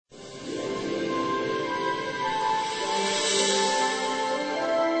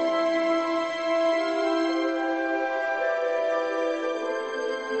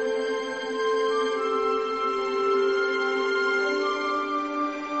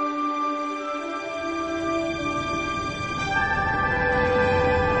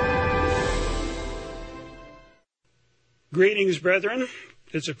Greetings, brethren.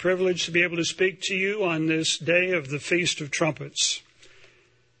 It's a privilege to be able to speak to you on this day of the Feast of Trumpets.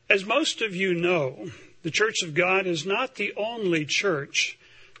 As most of you know, the Church of God is not the only church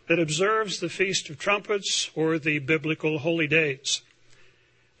that observes the Feast of Trumpets or the biblical holy days.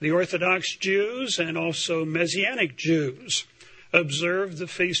 The Orthodox Jews and also Messianic Jews observe the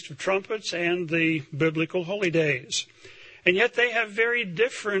Feast of Trumpets and the biblical holy days. And yet they have very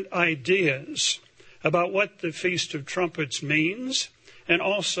different ideas about what the Feast of Trumpets means, and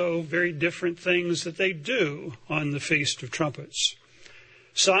also very different things that they do on the Feast of Trumpets.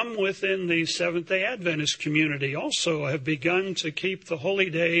 Some within the Seventh-day Adventist community also have begun to keep the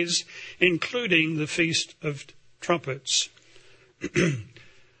holy days, including the Feast of Trumpets.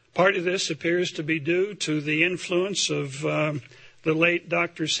 Part of this appears to be due to the influence of the late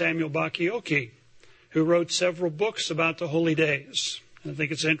Dr. Samuel Bacchiocchi, who wrote several books about the holy days. I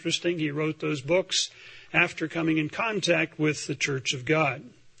think it's interesting. He wrote those books after coming in contact with the Church of God.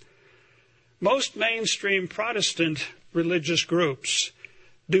 Most mainstream Protestant religious groups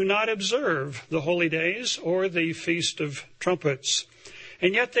do not observe the holy days or the Feast of Trumpets,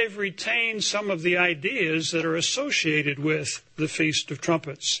 and yet they've retained some of the ideas that are associated with the Feast of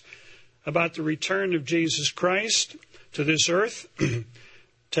Trumpets about the return of Jesus Christ to this earth,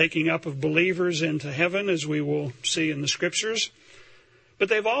 taking up of believers into heaven, as we will see in the Scriptures. But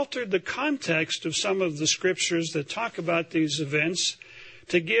they've altered the context of some of the Scriptures that talk about these events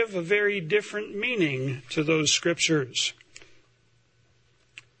to give a very different meaning to those Scriptures.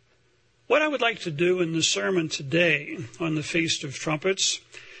 What I would like to do in the sermon today on the Feast of Trumpets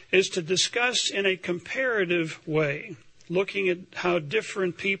is to discuss in a comparative way, looking at how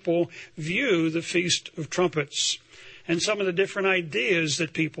different people view the Feast of Trumpets and some of the different ideas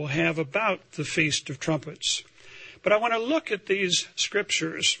that people have about the Feast of Trumpets. But I want to look at these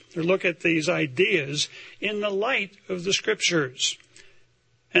Scriptures, or look at these ideas in the light of the Scriptures,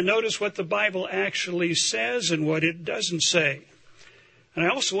 and notice what the Bible actually says and what it doesn't say. And I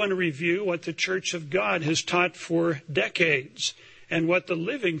also want to review what the Church of God has taught for decades and what the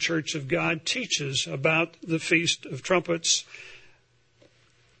living Church of God teaches about the Feast of Trumpets.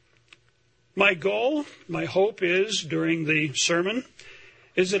 My goal, my hope is, during the sermon,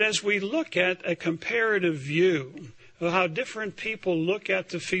 is that as we look at a comparative view of how different people look at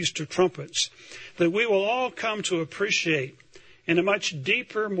the Feast of Trumpets, that we will all come to appreciate in a much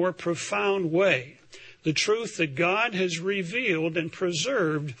deeper, more profound way the truth that God has revealed and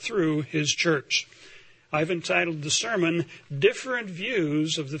preserved through His church. I've entitled the sermon, Different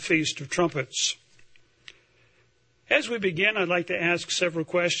Views of the Feast of Trumpets. As we begin, I'd like to ask several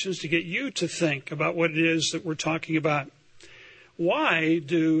questions to get you to think about what it is that we're talking about. Why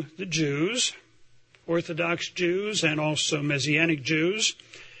do the Jews, Orthodox Jews and also Messianic Jews,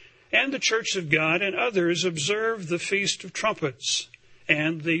 and the Church of God and others observe the Feast of Trumpets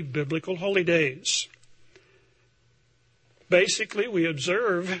and the biblical holy days? Basically, we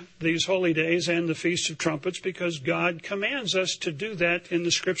observe these holy days and the Feast of Trumpets because God commands us to do that in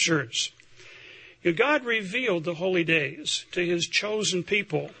the Scriptures. God revealed the holy days to His chosen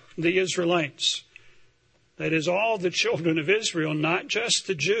people, the Israelites. That is, all the children of Israel, not just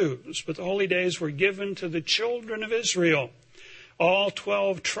the Jews, but the holy days were given to the children of Israel, all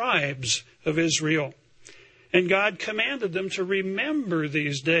 12 tribes of Israel. And God commanded them to remember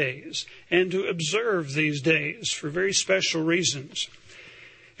these days and to observe these days for very special reasons.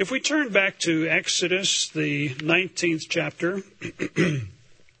 If we turn back to Exodus, the 19th chapter,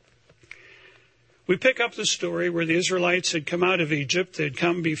 we pick up the story where the Israelites had come out of Egypt. They had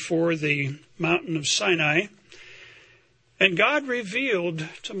come before the mountain of Sinai. And God revealed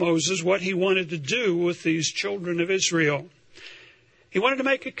to Moses what He wanted to do with these children of Israel. He wanted to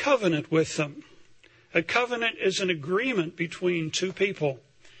make a covenant with them. A covenant is an agreement between two people.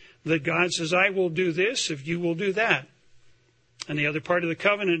 That God says, I will do this if you will do that. And the other part of the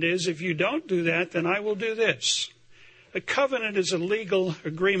covenant is, if you don't do that, then I will do this. A covenant is a legal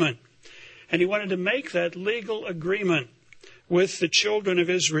agreement. And He wanted to make that legal agreement with the children of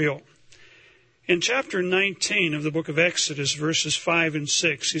Israel. In chapter 19 of the book of Exodus, verses 5 and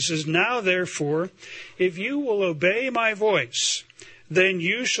 6, He says, Now therefore, if you will obey my voice, then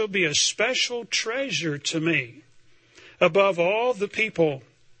you shall be a special treasure to me above all the people,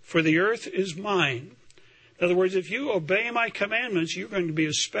 for the earth is mine. In other words, if you obey my commandments, you're going to be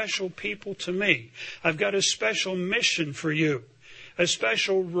a special people to me. I've got a special mission for you, a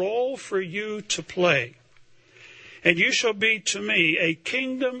special role for you to play. And you shall be to me a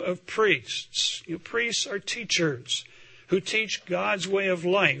kingdom of priests. Priests are teachers who teach God's way of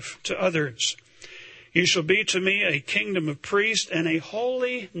life to others. You shall be to me a kingdom of priests and a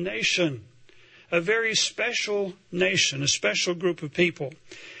holy nation. a very special nation, a special group of people.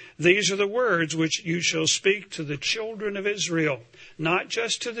 These are the words which you shall speak to the children of Israel, not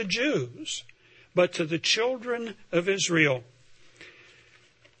just to the Jews, but to the children of Israel.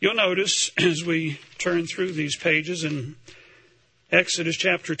 You'll notice as we turn through these pages in Exodus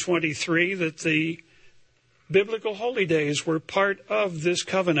chapter 23 that the biblical holy days were part of this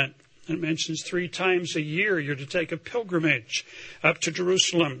covenant. It mentions 3 times a year you're to take a pilgrimage up to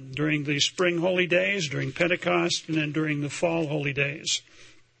Jerusalem during the spring holy days, during Pentecost, and then during the fall holy days.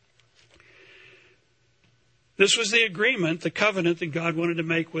 This was the agreement, the covenant that God wanted to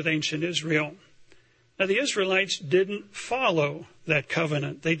make with ancient Israel. Now, the Israelites didn't follow that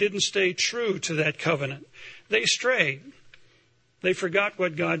covenant. They didn't stay true to that covenant. They strayed. They forgot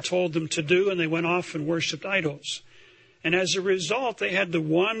what God told them to do, and they went off and worshipped idols. And as a result, they had to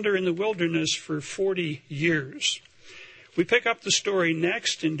wander in the wilderness for 40 years. We pick up the story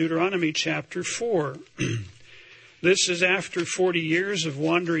next in Deuteronomy chapter 4. This is after 40 years of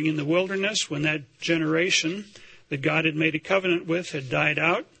wandering in the wilderness, when that generation that God had made a covenant with had died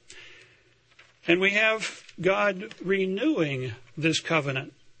out. And we have God renewing this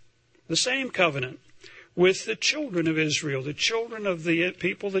covenant, the same covenant, with the children of Israel, the children of the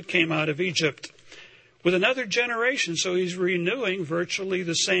people that came out of Egypt, with another generation. So he's renewing virtually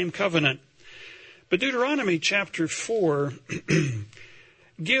the same covenant. But Deuteronomy chapter 4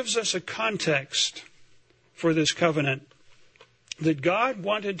 gives us a context for this covenant, that God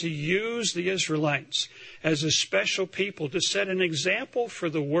wanted to use the Israelites as a special people to set an example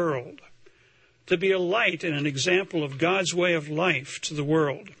for the world, to be a light and an example of God's way of life to the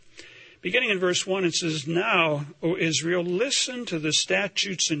world. Beginning in verse 1, it says, "Now, O Israel, listen to the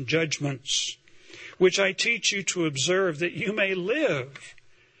statutes and judgments, which I teach you to observe, that you may live,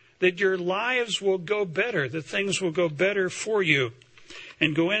 that your lives will go better, that things will go better for you,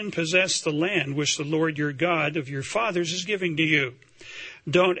 and go in and possess the land which the Lord your God of your fathers is giving to you.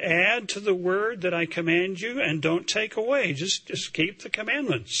 Don't add to the word that I command you, and don't take away." Just keep the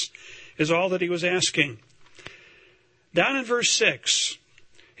commandments, is all that he was asking. Down in verse 6,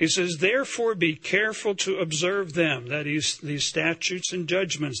 he says, "Therefore be careful to observe them," that is, these statutes and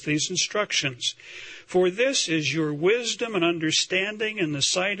judgments, these instructions. "For this is your wisdom and understanding in the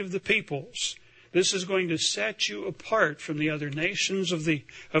sight of the peoples." This is going to set you apart from the other nations of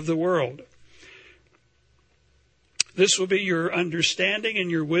the world. This will be your understanding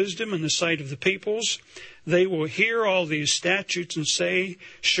and your wisdom in the sight of the peoples. They will hear all these statutes and say,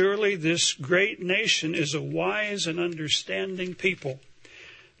 "Surely this great nation is a wise and understanding people."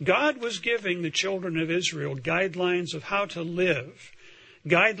 God was giving the children of Israel guidelines of how to live,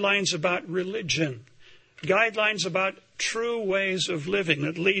 guidelines about religion, guidelines about true ways of living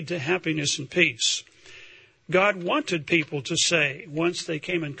that lead to happiness and peace. God wanted people to say, once they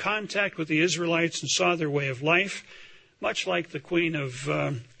came in contact with the Israelites and saw their way of life, much like the Queen of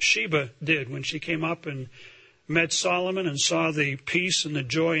Sheba did when she came up and met Solomon and saw the peace and the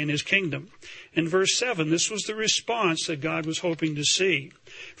joy in his kingdom. In verse 7, this was the response that God was hoping to see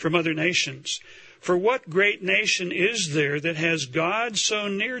from other nations. "For what great nation is there that has God so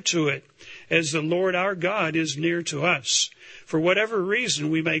near to it, as the Lord our God is near to us? For whatever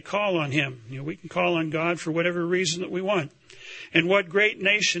reason we may call on him." We can call on God for whatever reason that we want. "And what great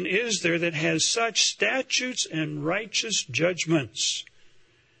nation is there that has such statutes and righteous judgments,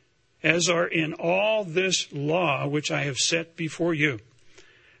 as are in all this law which I have set before you?"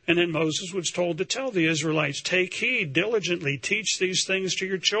 And then Moses was told to tell the Israelites, "Take heed, diligently teach these things to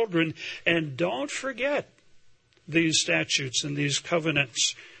your children, and don't forget these statutes and these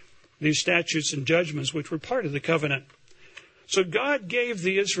covenants, these statutes and judgments which were part of the covenant." So God gave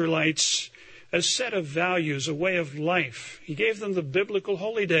the Israelites a set of values, a way of life. He gave them the biblical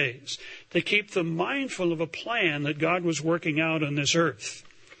holy days to keep them mindful of a plan that God was working out on this earth.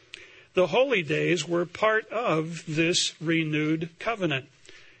 The holy days were part of this renewed covenant.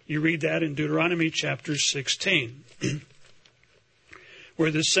 You read that in Deuteronomy chapter 16,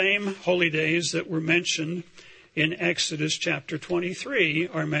 where the same holy days that were mentioned in Exodus chapter 23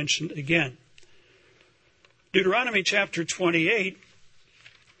 are mentioned again. Deuteronomy chapter 28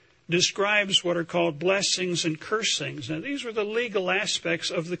 describes what are called blessings and cursings. Now, these were the legal aspects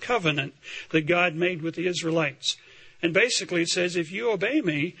of the covenant that God made with the Israelites. And basically it says, if you obey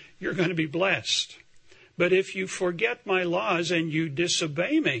me, you're going to be blessed. But if you forget my laws and you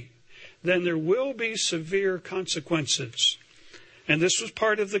disobey me, then there will be severe consequences. And this was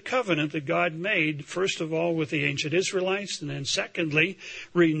part of the covenant that God made, first of all, with the ancient Israelites, and then secondly,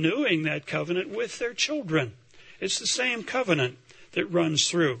 renewing that covenant with their children. It's the same covenant that runs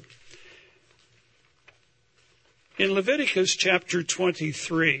through. In Leviticus chapter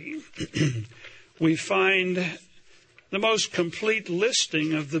 23, we find the most complete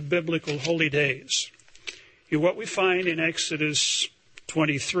listing of the biblical holy days. What we find in Exodus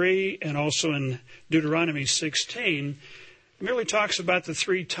 23 and also in Deuteronomy 16 merely talks about the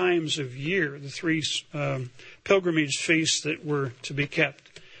 3 times of year, the 3 pilgrimage feasts that were to be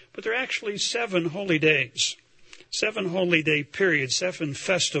kept. But there are actually 7 holy days, 7 holy day periods, 7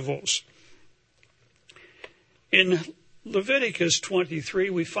 festivals. In Leviticus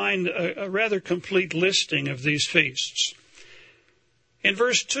 23, we find a rather complete listing of these feasts. In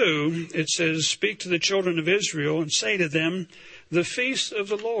verse 2, it says, "Speak to the children of Israel and say to them, the feast of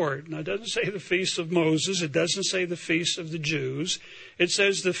the Lord." Now, it doesn't say the feast of Moses. It doesn't say the feast of the Jews. It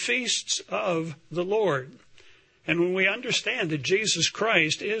says the feasts of the Lord. And when we understand that Jesus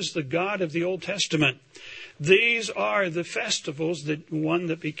Christ is the God of the Old Testament, these are the festivals that one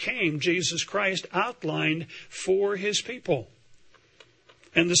that became Jesus Christ outlined for his people.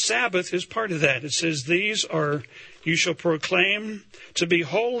 And the Sabbath is part of that. It says, "These are, you shall proclaim to be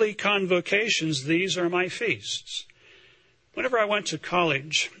holy convocations. These are my feasts." Whenever I went to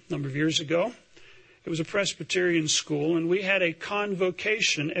college a number of years ago, it was a Presbyterian school, and we had a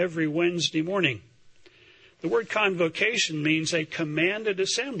convocation every Wednesday morning. The word convocation means a commanded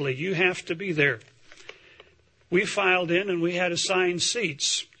assembly. You have to be there. We filed in and we had assigned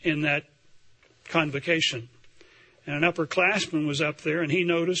seats in that convocation. And an upperclassman was up there, and he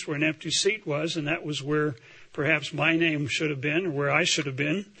noticed where an empty seat was, and that was where perhaps my name should have been, or where I should have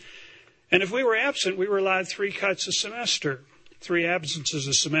been. And if we were absent, we were allowed 3 cuts a semester, 3 absences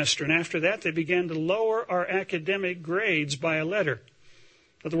a semester. And after that, they began to lower our academic grades by a letter.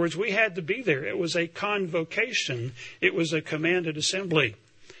 In other words, we had to be there. It was a convocation. It was a commanded assembly.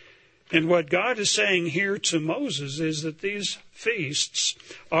 And what God is saying here to Moses is that these feasts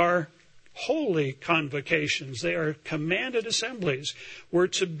are holy convocations. They are commanded assemblies. We're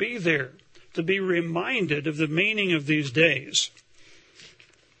to be there, to be reminded of the meaning of these days.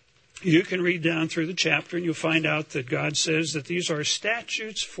 You can read down through the chapter and you'll find out that God says that these are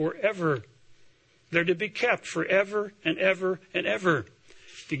statutes forever. They're to be kept forever and ever and ever.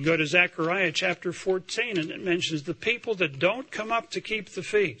 You can go to Zechariah chapter 14 and it mentions the people that don't come up to keep the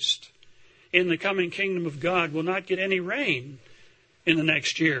feast in the coming kingdom of God will not get any rain in the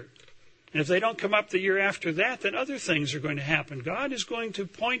next year. And if they don't come up the year after that, then other things are going to happen. God is going to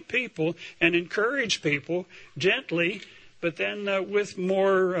point people and encourage people gently, but then with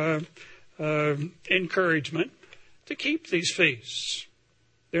more encouragement to keep these feasts.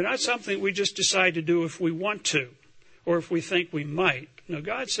 They're not something we just decide to do if we want to or if we think we might. No,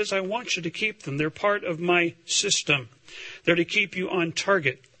 God says, I want you to keep them. They're part of my system. They're to keep you on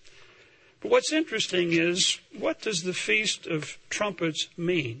target. But what's interesting is, what does the Feast of Trumpets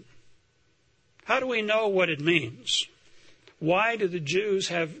mean? How do we know what it means? Why do the Jews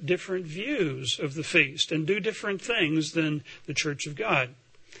have different views of the feast and do different things than the Church of God?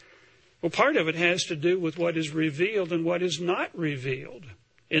 Well, part of it has to do with what is revealed and what is not revealed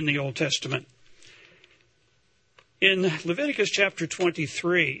in the Old Testament. In Leviticus chapter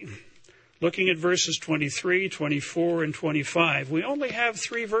 23, looking at verses 23, 24, and 25, we only have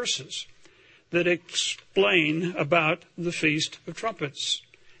 3 verses that explain about the Feast of Trumpets.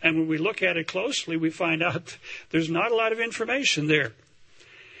 And when we look at it closely, we find out there's not a lot of information there.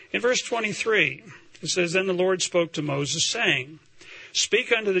 In verse 23, it says, "Then the Lord spoke to Moses, saying,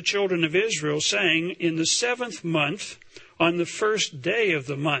 Speak unto the children of Israel, saying, In the 7th month, on the 1st day of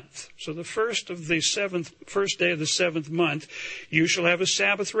the month," so the first day of the 7th month, "you shall have a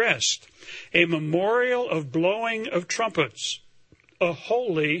Sabbath rest, a memorial of blowing of trumpets, a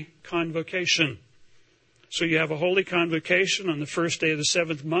holy convocation." So you have a holy convocation on the 1st day of the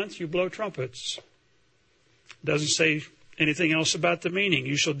 7th month, you blow trumpets. It doesn't say anything else about the meaning.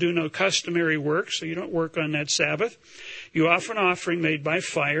 You shall do no customary work, so you don't work on that Sabbath. You offer an offering made by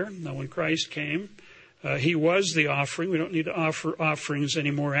fire. Now, when Christ came, he was the offering. We don't need to offer offerings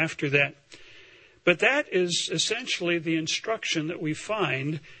anymore after that. But that is essentially the instruction that we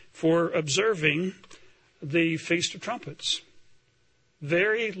find for observing the Feast of Trumpets.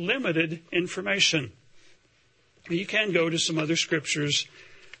 Very limited information. You can go to some other scriptures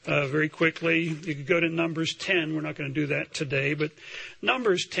very quickly. You could go to Numbers 10. We're not going to do that today, but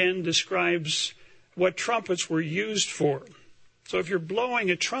Numbers 10 describes what trumpets were used for. So if you're blowing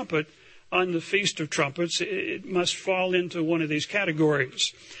a trumpet on the Feast of Trumpets, it must fall into one of these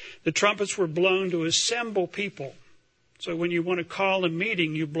categories. The trumpets were blown to assemble people. So when you want to call a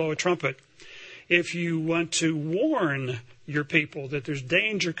meeting, you blow a trumpet. If you want to warn your people that there's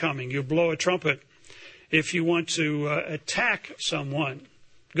danger coming, you blow a trumpet. If you want to attack someone,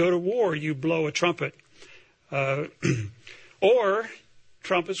 go to war, you blow a trumpet. Or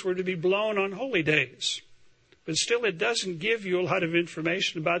trumpets were to be blown on holy days. But still, it doesn't give you a lot of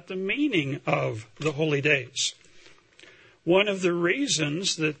information about the meaning of the holy days. One of the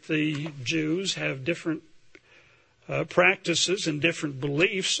reasons that the Jews have different practices and different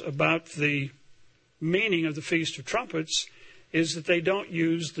beliefs about the meaning of the Feast of Trumpets is that they don't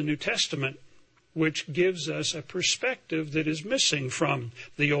use the New Testament, which gives us a perspective that is missing from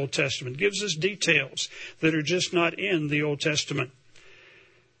the Old Testament, gives us details that are just not in the Old Testament.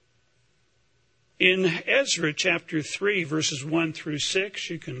 In Ezra chapter 3, verses 1 through 6,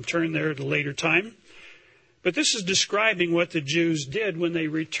 you can turn there at a later time, but this is describing what the Jews did when they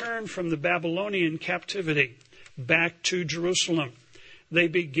returned from the Babylonian captivity back to Jerusalem. They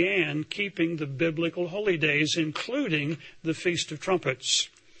began keeping the biblical holy days, including the Feast of Trumpets.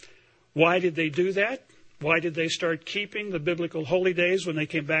 Why did they do that? Why did they start keeping the biblical holy days when they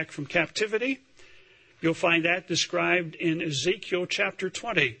came back from captivity? You'll find that described in Ezekiel chapter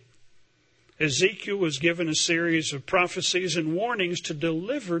 20. Ezekiel was given a series of prophecies and warnings to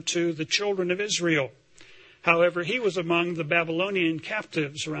deliver to the children of Israel. However, he was among the Babylonian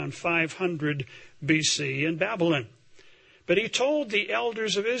captives around 500 BC in Babylon. But he told the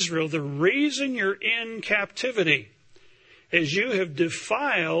elders of Israel, the reason you're in captivity is you have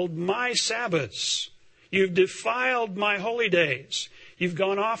defiled my Sabbaths. You've defiled my holy days. You've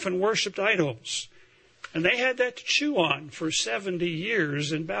gone off and worshipped idols. And they had that to chew on for 70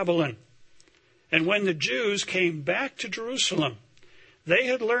 years in Babylon. And when the Jews came back to Jerusalem, they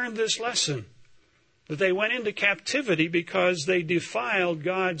had learned this lesson, that they went into captivity because they defiled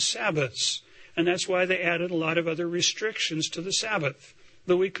God's Sabbaths. And that's why they added a lot of other restrictions to the Sabbath,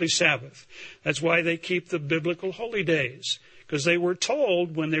 the weekly Sabbath. That's why they keep the biblical holy days, because they were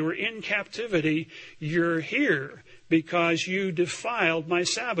told when they were in captivity, you're here because you defiled my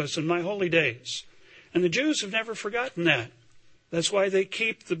Sabbaths and my holy days. And the Jews have never forgotten that. That's why they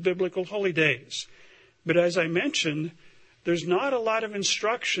keep the biblical holy days. But as I mentioned, there's not a lot of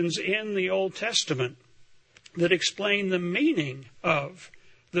instructions in the Old Testament that explain the meaning of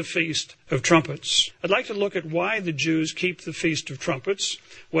the Feast of Trumpets. I'd like to look at why the Jews keep the Feast of Trumpets,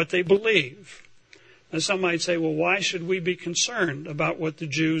 what they believe. Now, some might say, well, why should we be concerned about what the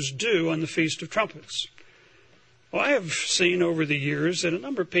Jews do on the Feast of Trumpets? Well, I have seen over the years that a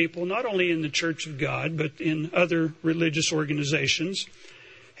number of people, not only in the Church of God, but in other religious organizations,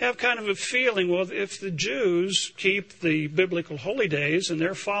 have kind of a feeling, well, if the Jews keep the biblical holy days and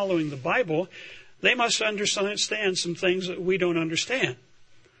they're following the Bible, they must understand some things that we don't understand.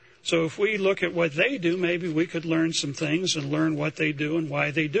 So if we look at what they do, maybe we could learn some things and learn what they do and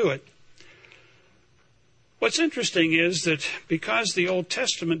why they do it. What's interesting is that because the Old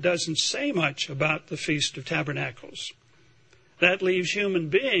Testament doesn't say much about the Feast of Tabernacles, that leaves human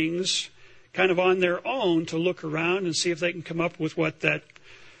beings kind of on their own to look around and see if they can come up with what that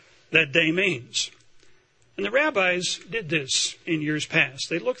day means. And the rabbis did this in years past.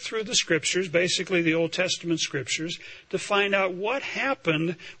 They looked through the scriptures, basically the Old Testament scriptures, to find out what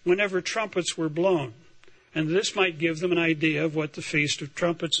happened whenever trumpets were blown. And this might give them an idea of what the Feast of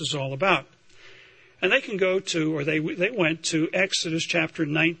Trumpets is all about. And they can go to, or they went to Exodus chapter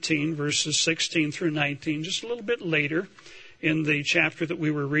 19, verses 16 through 19, just a little bit later in the chapter that we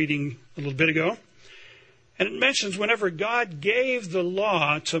were reading a little bit ago. And it mentions whenever God gave the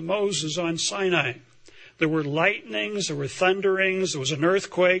law to Moses on Sinai, there were lightnings, there were thunderings, there was an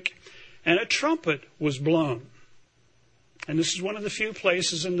earthquake, and a trumpet was blown. And this is one of the few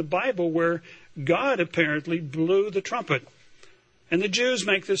places in the Bible where God apparently blew the trumpet. And the Jews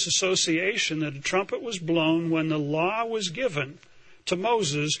make this association that a trumpet was blown when the law was given to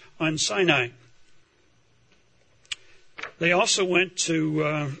Moses on Sinai. They also went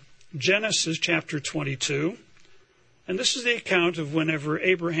to Genesis chapter 22. And this is the account of whenever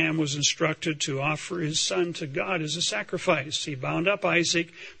Abraham was instructed to offer his son to God as a sacrifice. He bound up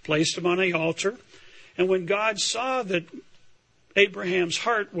Isaac, placed him on the altar. And when God saw that Abraham's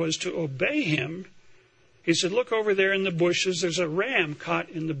heart was to obey him, he said, look over there in the bushes. There's a ram caught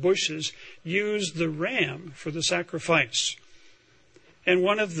in the bushes. Use the ram for the sacrifice. And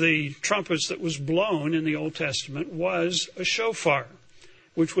one of the trumpets that was blown in the Old Testament was a shofar,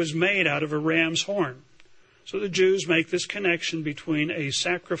 which was made out of a ram's horn. So the Jews make this connection between a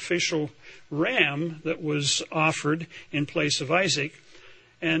sacrificial ram that was offered in place of Isaac,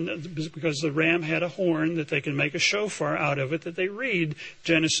 and because the ram had a horn that they can make a shofar out of it, that they read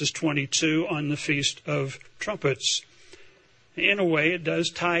Genesis 22 on the Feast of Trumpets. In a way, it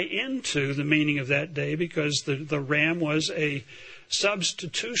does tie into the meaning of that day because the ram was a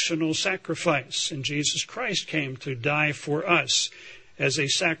substitutional sacrifice, and Jesus Christ came to die for us as a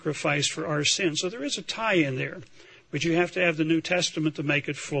sacrifice for our sins. So there is a tie in there. But you have to have the New Testament to make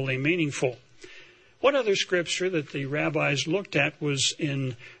it fully meaningful. One other scripture that the rabbis looked at was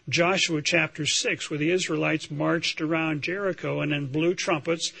in Joshua chapter 6, where the Israelites marched around Jericho and then blew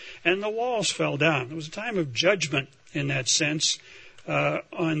trumpets, and the walls fell down. It was a time of judgment in that sense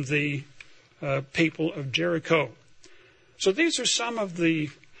on the people of Jericho. So these are some of the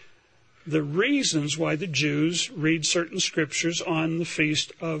reasons why the Jews read certain scriptures on the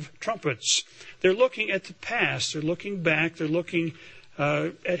Feast of Trumpets. They're looking at the past, they're looking back, they're looking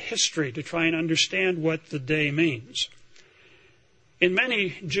at history to try and understand what the day means. In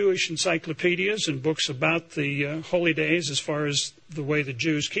many Jewish encyclopedias and books about the holy days, as far as the way the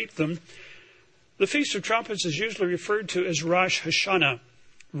Jews keep them, the Feast of Trumpets is usually referred to as Rosh Hashanah.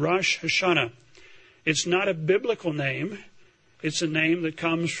 Rosh Hashanah. It's not a biblical name. It's a name that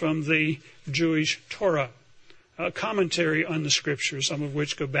comes from the Jewish Torah, a commentary on the Scriptures, some of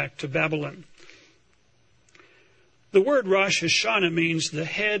which go back to Babylon. The word Rosh Hashanah means the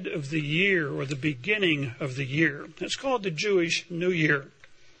head of the year or the beginning of the year. It's called the Jewish New Year.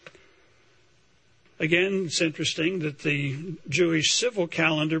 Again, it's interesting that the Jewish civil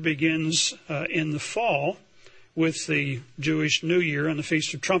calendar begins in the fall with the Jewish New Year and the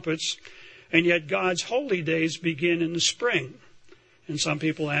Feast of Trumpets, and yet God's holy days begin in the spring. And some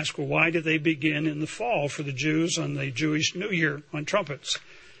people ask, well, why do they begin in the fall for the Jews on the Jewish New Year on trumpets?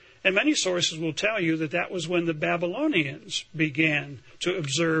 And many sources will tell you that that was when the Babylonians began to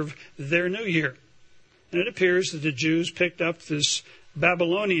observe their New Year. And it appears that the Jews picked up this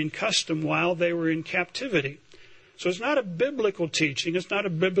Babylonian custom while they were in captivity. So it's not a biblical teaching, it's not a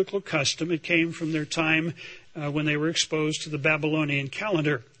biblical custom. It came from their time when they were exposed to the Babylonian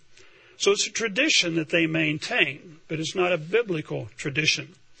calendar. So it's a tradition that they maintain, but it's not a biblical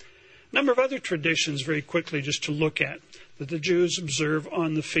tradition. A number of other traditions, very quickly, just to look at, that the Jews observe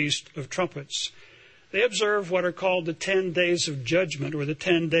on the Feast of Trumpets. They observe what are called the 10 days of judgment, or the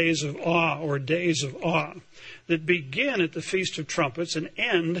 10 days of awe, or days of awe, that begin at the Feast of Trumpets and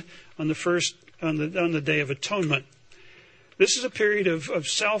end on the Day of Atonement. This is a period of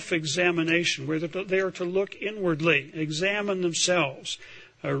self-examination, where they are to look inwardly, examine themselves,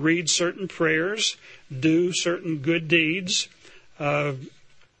 read certain prayers, do certain good deeds,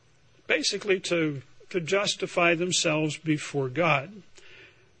 basically to justify themselves before God.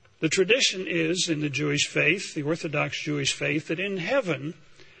 The tradition is in the Jewish faith, the Orthodox Jewish faith, that in heaven,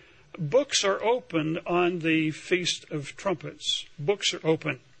 books are opened on the Feast of Trumpets. Books are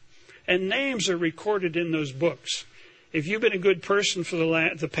open. And names are recorded in those books. If you've been a good person for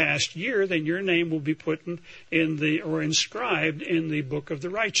the past year, then your name will be put or inscribed in the book of the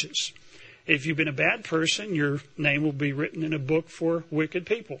righteous. If you've been a bad person, your name will be written in a book for wicked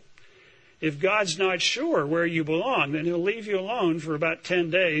people. If God's not sure where you belong, then He'll leave you alone for about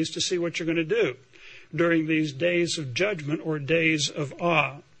 10 days to see what you're going to do during these days of judgment or days of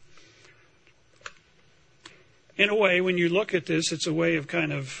awe. In a way, when you look at this, it's a way of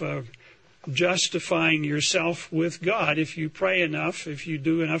kind of justifying yourself with God. If you pray enough, if you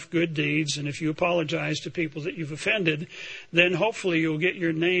do enough good deeds, and if you apologize to people that you've offended, then hopefully you'll get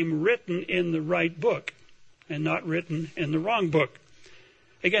your name written in the right book and not written in the wrong book.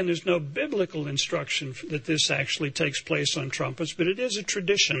 Again, there's no biblical instruction that this actually takes place on trumpets, but it is a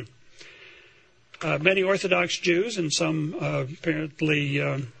tradition. Many Orthodox Jews and some apparently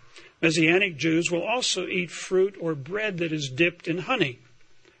Messianic Jews will also eat fruit or bread that is dipped in honey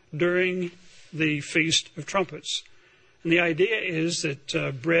during the Feast of Trumpets. And the idea is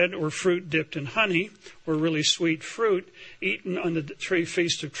that bread or fruit dipped in honey, or really sweet fruit, eaten on the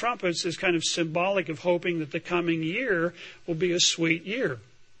Feast of Trumpets is kind of symbolic of hoping that the coming year will be a sweet year,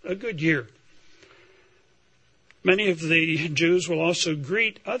 a good year. Many of the Jews will also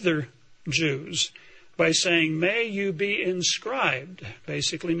greet other Jews by saying, "May you be inscribed,"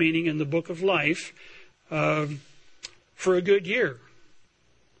 basically meaning in the book of life, for a good year.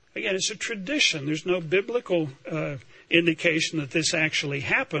 Again, it's a tradition. There's no biblical indication that this actually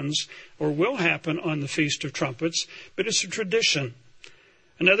happens or will happen on the Feast of Trumpets, but it's a tradition.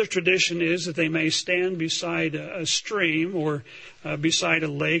 Another tradition is that they may stand beside a stream or beside a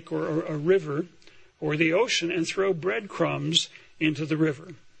lake or a river or the ocean and throw breadcrumbs into the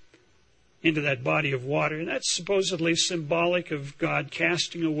river, into that body of water. And that's supposedly symbolic of God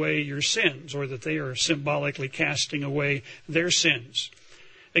casting away your sins, or that they are symbolically casting away their sins.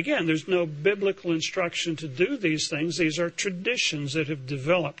 Again, there's no biblical instruction to do these things. These are traditions that have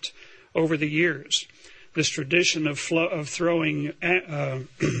developed over the years. This tradition of throwing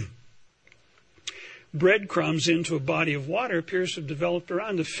breadcrumbs into a body of water appears to have developed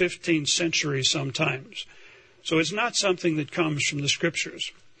around the 15th century sometimes. So it's not something that comes from the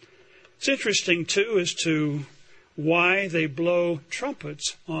Scriptures. It's interesting, too, as to why they blow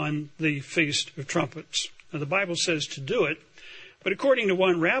trumpets on the Feast of Trumpets. Now, the Bible says to do it, but according to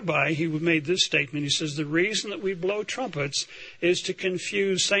one rabbi, he made this statement. He says, the reason that we blow trumpets is to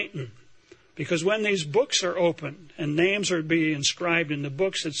confuse Satan. Because when these books are opened and names are being inscribed in the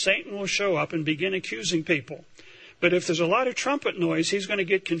books, that Satan will show up and begin accusing people. But if there's a lot of trumpet noise, he's going to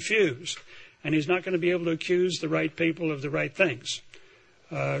get confused. And he's not going to be able to accuse the right people of the right things.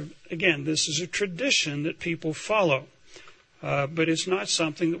 Again, this is a tradition that people follow. But it's not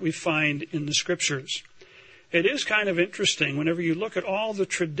something that we find in the Scriptures. It is kind of interesting whenever you look at all the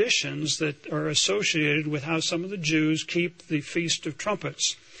traditions that are associated with how some of the Jews keep the Feast of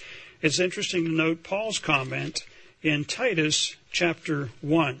Trumpets. It's interesting to note Paul's comment in Titus chapter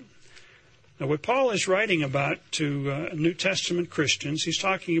 1. Now, what Paul is writing about to New Testament Christians, he's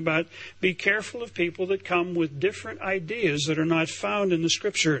talking about be careful of people that come with different ideas that are not found in the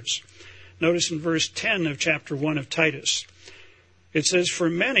Scriptures. Notice in verse 10 of chapter 1 of Titus. It says, For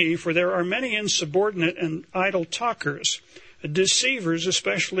there are many insubordinate and idle talkers, deceivers,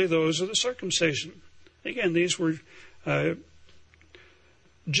 especially those of the circumcision. Again, these were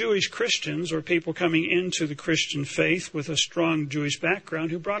Jewish Christians, or people coming into the Christian faith with a strong Jewish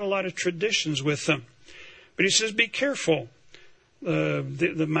background, who brought a lot of traditions with them. But he says, be careful.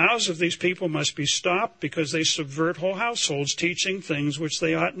 The mouths of these people must be stopped, because they subvert whole households, teaching things which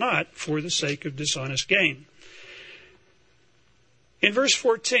they ought not, for the sake of dishonest gain. In verse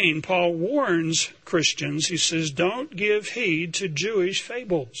 14, Paul warns Christians. He says, don't give heed to Jewish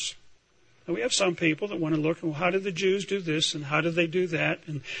fables. Now, we have some people that want to look, well, how did the Jews do this and how did they do that?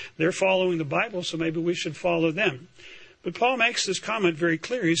 And they're following the Bible, so maybe we should follow them. But Paul makes this comment very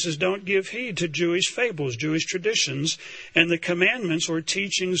clear. He says, don't give heed to Jewish fables, Jewish traditions, and the commandments or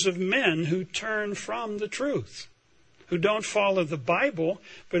teachings of men who turn from the truth, who don't follow the Bible,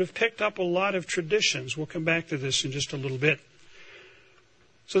 but have picked up a lot of traditions. We'll come back to this in just a little bit.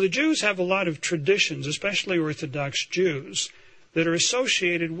 So the Jews have a lot of traditions, especially Orthodox Jews, that are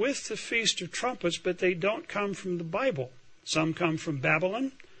associated with the Feast of Trumpets, but they don't come from the Bible. Some come from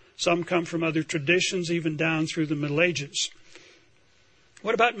Babylon. Some come from other traditions, even down through the Middle Ages.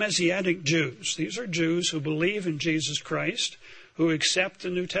 What about Messianic Jews? These are Jews who believe in Jesus Christ, who accept the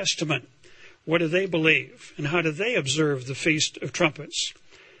New Testament. What do they believe? And how do they observe the Feast of Trumpets?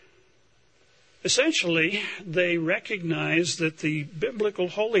 Essentially, they recognize that the biblical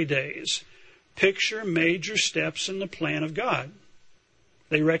holy days picture major steps in the plan of God.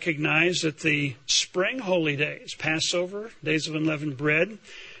 They recognize that the spring holy days, Passover, Days of Unleavened Bread,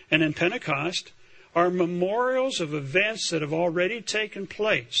 and then Pentecost, are memorials of events that have already taken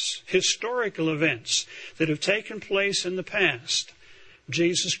place, historical events that have taken place in the past.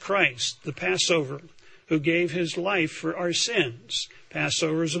 Jesus Christ, the Passover, who gave his life for our sins.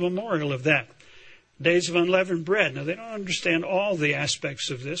 Passover is a memorial of that. Days of Unleavened Bread. Now, they don't understand all the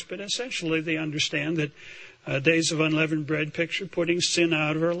aspects of this, but essentially they understand that Days of Unleavened Bread picture putting sin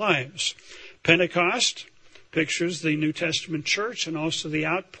out of our lives. Pentecost pictures the New Testament church and also the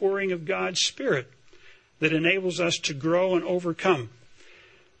outpouring of God's Spirit that enables us to grow and overcome.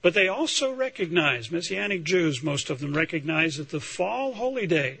 But they also recognize, Messianic Jews, most of them recognize that the fall holy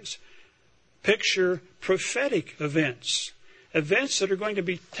days picture prophetic events. Events that are going to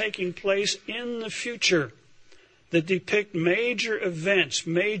be taking place in the future that depict major events,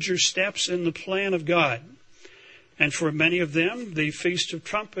 major steps in the plan of God. And for many of them, the Feast of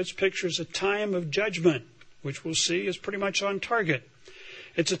Trumpets pictures a time of judgment, which we'll see is pretty much on target.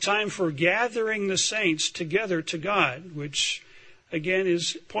 It's a time for gathering the saints together to God, which, again,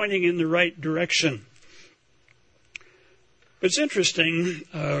 is pointing in the right direction. It's interesting,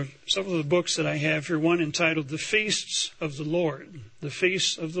 some of the books that I have here, one entitled The Feasts of the Lord. The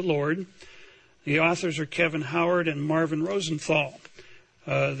Feasts of the Lord. The authors are Kevin Howard and Marvin Rosenthal.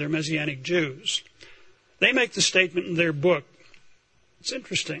 They're Messianic Jews. They make the statement in their book. It's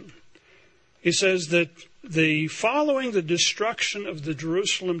interesting. He says that following the destruction of the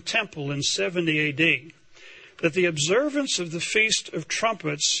Jerusalem temple in 70 A.D., that the observance of the Feast of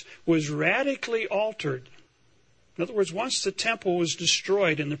Trumpets was radically altered. In other words, once the temple was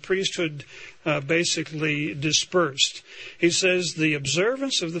destroyed and the priesthood basically dispersed, he says the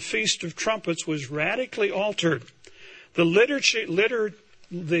observance of the Feast of Trumpets was radically altered. The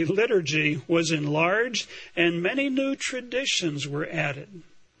liturgy was enlarged and many new traditions were added.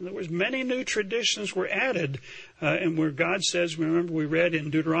 In other words, many new traditions were added, and where God says, remember we read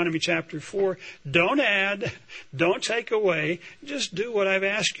in Deuteronomy chapter 4, don't add, don't take away, just do what I've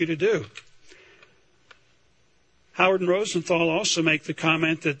asked you to do. Howard and Rosenthal also make the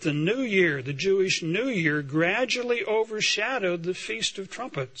comment that the New Year, the Jewish New Year, gradually overshadowed the Feast of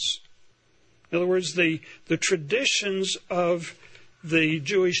Trumpets. In other words, the traditions of the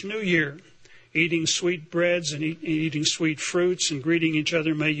Jewish New Year, eating sweet breads and eating sweet fruits and greeting each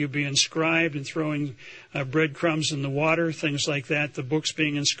other, may you be inscribed, and throwing breadcrumbs in the water, things like that, the books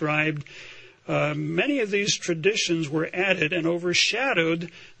being inscribed. Many of these traditions were added and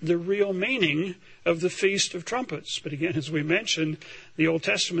overshadowed the real meaning of the Feast of Trumpets. But again, as we mentioned, the Old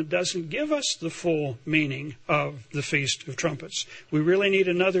Testament doesn't give us the full meaning of the Feast of Trumpets. We really need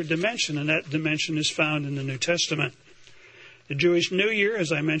another dimension, and that dimension is found in the New Testament. The Jewish New Year,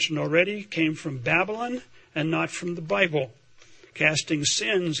 as I mentioned already, came from Babylon and not from the Bible. Casting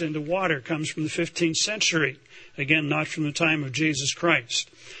sins into water comes from the 15th century. Again, not from the time of Jesus Christ.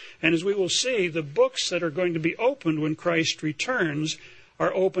 And as we will see, the books that are going to be opened when Christ returns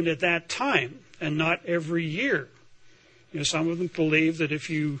are opened at that time and not every year. Some of them believe that if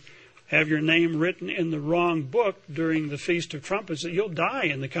you have your name written in the wrong book during the Feast of Trumpets, that you'll die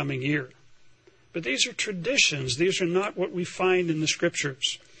in the coming year. But these are traditions. These are not what we find in the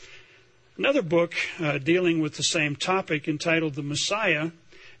Scriptures. Another book dealing with the same topic, entitled The Messiah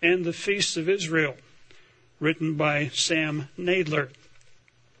and the Feasts of Israel, written by Sam Nadler.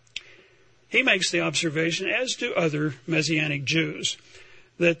 He makes the observation, as do other Messianic Jews,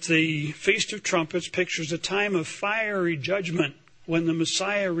 that the Feast of Trumpets pictures a time of fiery judgment when the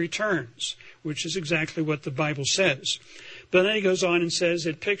Messiah returns, which is exactly what the Bible says. But then he goes on and says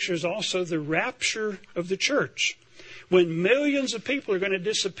it pictures also the rapture of the church, when millions of people are going to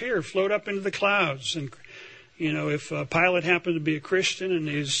disappear, float up into the clouds. And, if a pilot happened to be a Christian and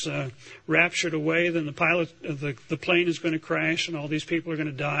is raptured away, then the plane is going to crash and all these people are going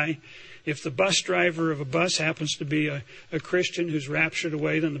to die. If the bus driver of a bus happens to be a Christian who's raptured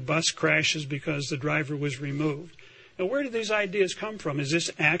away, then the bus crashes because the driver was removed. Now, where do these ideas come from? Is this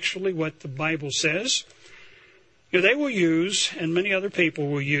actually what the Bible says? They will use, and many other people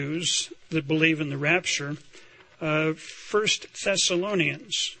will use, that believe in the rapture, 1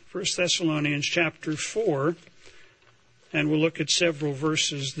 Thessalonians chapter 4, and we'll look at several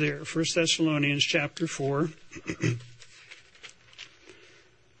verses there. 1 Thessalonians chapter 4.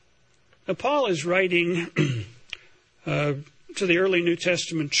 Now, Paul is writing to the early New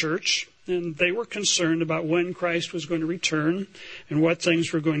Testament church, and they were concerned about when Christ was going to return and what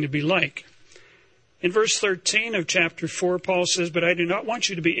things were going to be like. In verse 13 of chapter 4, Paul says, "But I do not want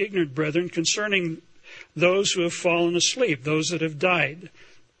you to be ignorant, brethren, concerning those who have fallen asleep, those that have died,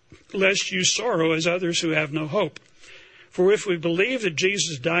 lest you sorrow as others who have no hope. For if we believe that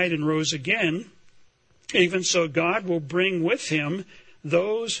Jesus died and rose again, even so God will bring with him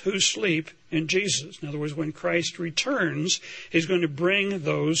those who sleep in Jesus." In other words, when Christ returns, he's going to bring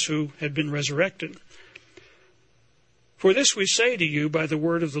those who had been resurrected. "For this we say to you by the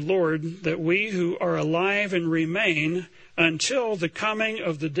word of the Lord, that we who are alive and remain until the coming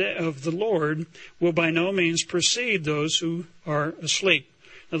of the Lord will by no means precede those who are asleep."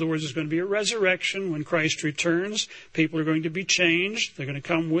 In other words, there's going to be a resurrection when Christ returns. People are going to be changed. They're going to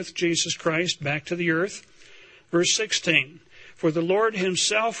come with Jesus Christ back to the earth. Verse 16, "For the Lord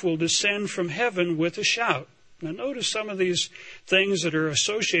himself will descend from heaven with a shout." Now notice some of these things that are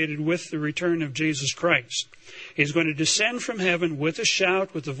associated with the return of Jesus Christ. He's going to descend from heaven with a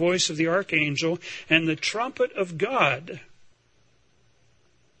shout, with the voice of the archangel, and the trumpet of God.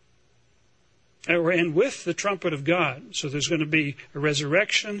 And with the trumpet of God. So there's going to be a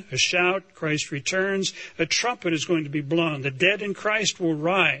resurrection, a shout, Christ returns, a trumpet is going to be blown. The dead in Christ will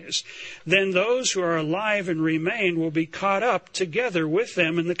rise. Then those who are alive and remain will be caught up together with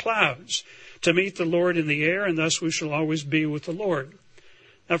them in the clouds to meet the Lord in the air, and thus we shall always be with the Lord.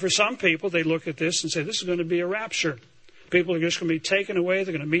 Now, for some people, they look at this and say, this is going to be a rapture. People are just going to be taken away.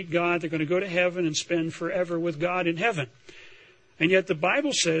 They're going to meet God. They're going to go to heaven and spend forever with God in heaven. And yet the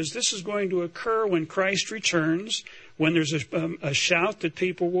Bible says this is going to occur when Christ returns, when there's a shout that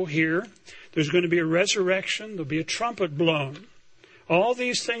people will hear. There's going to be a resurrection. There'll be a trumpet blown. All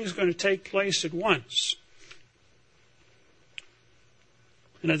these things are going to take place at once.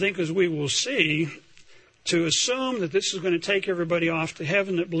 And I think, as we will see, to assume that this is going to take everybody off to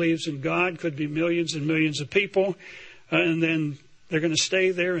heaven that believes in God, could be millions and millions of people, and then they're going to stay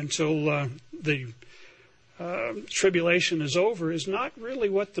there until the tribulation is over, is not really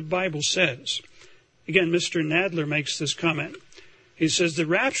what the Bible says. Again, Mr. Nadler makes this comment. He says, the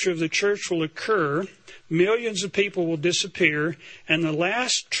rapture of the church will occur, millions of people will disappear, and the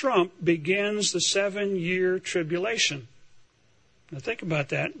last trump begins the 7-year tribulation. Now think about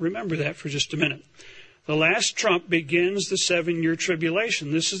that. Remember that for just a minute. The last trump begins the 7-year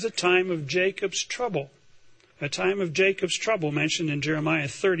tribulation. This is the time of Jacob's trouble. A time of Jacob's trouble mentioned in Jeremiah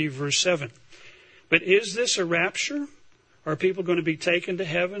 30, verse 7. But is this a rapture? Are people going to be taken to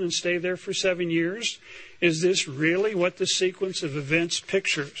heaven and stay there for 7 years? Is this really what the sequence of events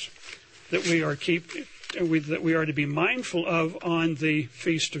pictures that we are to be mindful of on the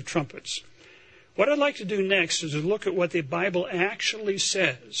Feast of Trumpets? What I'd like to do next is to look at what the Bible actually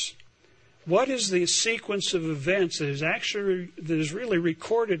says. What is the sequence of events that is really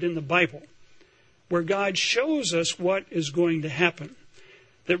recorded in the Bible, where God shows us what is going to happen,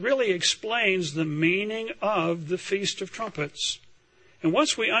 that really explains the meaning of the Feast of Trumpets? And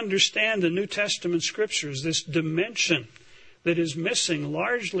once we understand the New Testament Scriptures, this dimension that is missing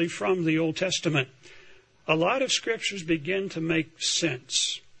largely from the Old Testament, a lot of Scriptures begin to make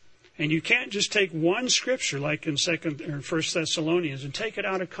sense. And you can't just take one Scripture, like in 2nd or 1st Thessalonians, and take it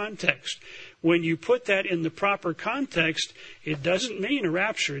out of context. When you put that in the proper context, it doesn't mean a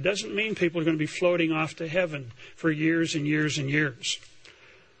rapture. It doesn't mean people are going to be floating off to heaven for years and years and years.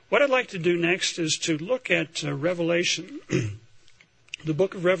 What I'd like to do next is to look at Revelation, the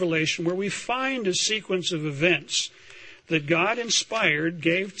book of Revelation, where we find a sequence of events that God inspired,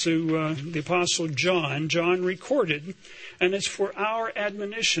 gave to the Apostle John. John recorded, and it's for our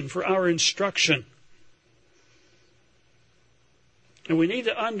admonition, for our instruction. And we need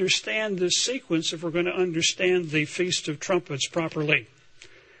to understand this sequence if we're going to understand the Feast of Trumpets properly.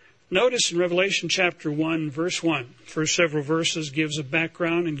 Notice in Revelation chapter 1, verse 1, first several verses gives a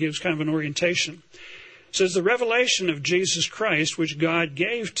background and gives kind of an orientation. It says, the revelation of Jesus Christ, which God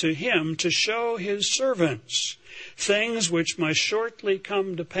gave to him to show his servants things which must shortly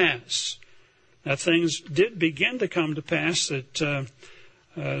come to pass. Now, things did begin to come to pass that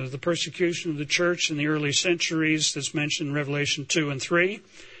the persecution of the church in the early centuries that's mentioned in Revelation 2 and 3.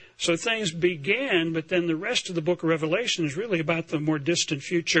 So things began, but then the rest of the book of Revelation is really about the more distant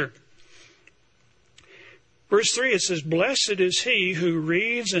future. Verse 3, it says, blessed is he who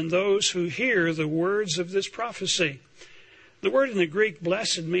reads and those who hear the words of this prophecy. The word in the Greek,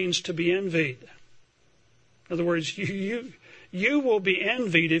 blessed, means to be envied. In other words, you will be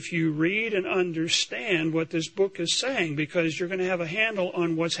envied if you read and understand what this book is saying, because you're going to have a handle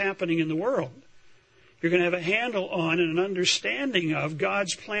on what's happening in the world. You're going to have a handle on and an understanding of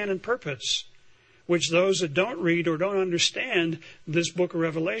God's plan and purpose, which those that don't read or don't understand this book of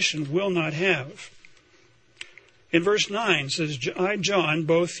Revelation will not have. In verse 9 it says, I, John,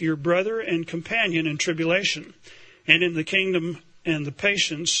 both your brother and companion in tribulation, and in the kingdom and the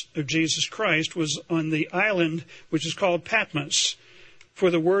patience of Jesus Christ, was on the island which is called Patmos, for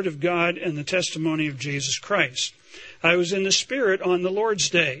the word of God and the testimony of Jesus Christ. I was in the Spirit on the Lord's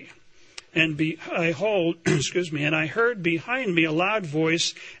day, and I heard behind me a loud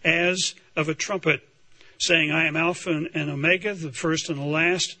voice as of a trumpet, saying, I am Alpha and Omega, the first and the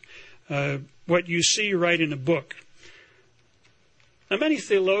last. What you see, write in a book. Now, many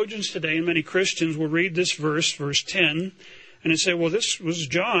theologians today and many Christians will read this verse, verse 10, and they say, well, this was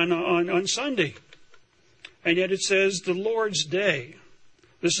John on Sunday. And yet it says the Lord's day.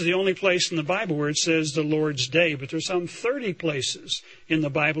 This is the only place in the Bible where it says the Lord's day, but there's some 30 places in the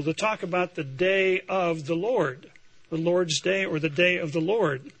Bible that talk about the day of the Lord, the Lord's day or the day of the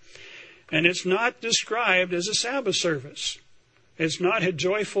Lord. And it's not described as a Sabbath service. It's not a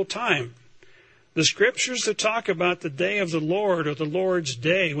joyful time. The scriptures that talk about the day of the Lord or the Lord's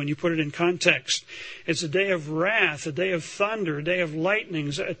day, when you put it in context, it's a day of wrath, a day of thunder, a day of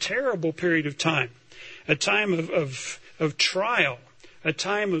lightnings, a terrible period of time, a time of trial, a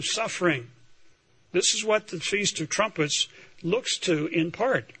time of suffering. This is what the Feast of Trumpets looks to in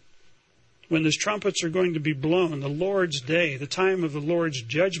part. When these trumpets are going to be blown, the Lord's day, the time of the Lord's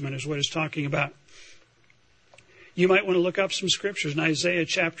judgment is what it's talking about. You might want to look up some scriptures. In Isaiah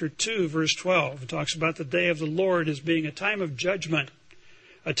chapter 2, verse 12, it talks about the day of the Lord as being a time of judgment,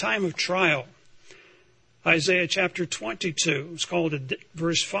 a time of trial. Isaiah chapter 22,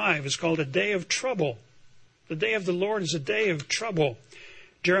 verse 5, is called a day of trouble. The day of the Lord is a day of trouble.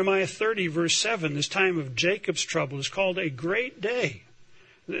 Jeremiah 30, verse 7, this time of Jacob's trouble is called a great day.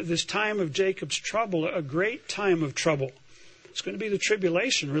 This time of Jacob's trouble, a great time of trouble. It's going to be the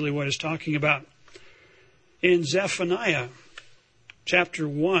tribulation, really, what it's talking about. In Zephaniah chapter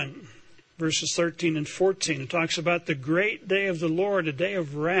 1, verses 13 and 14, it talks about the great day of the Lord, a day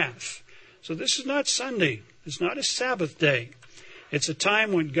of wrath. So this is not Sunday. It's not a Sabbath day. It's a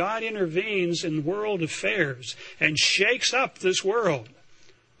time when God intervenes in world affairs and shakes up this world.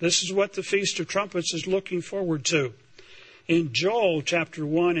 This is what the Feast of Trumpets is looking forward to. In Joel chapter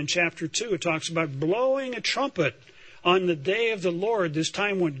 1 and chapter 2, it talks about blowing a trumpet on the day of the Lord, this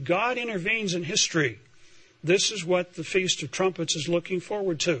time when God intervenes in history. This is what the Feast of Trumpets is looking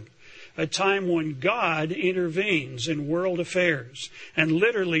forward to. A time when God intervenes in world affairs and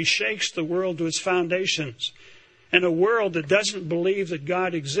literally shakes the world to its foundations. And a world that doesn't believe that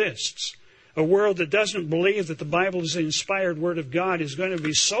God exists, a world that doesn't believe that the Bible is the inspired Word of God, is going to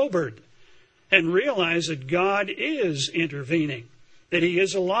be sobered and realize that God is intervening, that He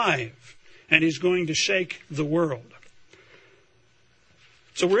is alive, and He's going to shake the world.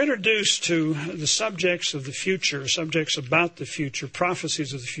 So we're introduced to the subjects of the future, subjects about the future,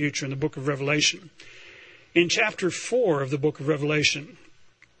 prophecies of the future in the book of Revelation. In chapter 4 of the book of Revelation,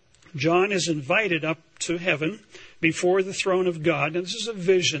 John is invited up to heaven before the throne of God. And this is a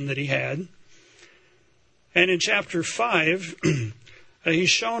vision that he had. And in chapter 5, he's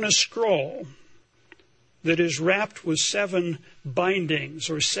shown a scroll that is wrapped with 7 bindings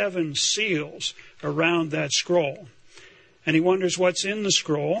or 7 seals around that scroll. And he wonders what's in the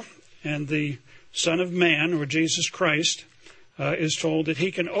scroll. And the Son of Man, or Jesus Christ, is told that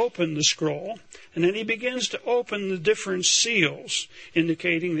he can open the scroll. And then he begins to open the different seals,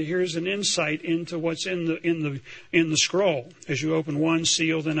 indicating that here's an insight into what's in the scroll. As you open one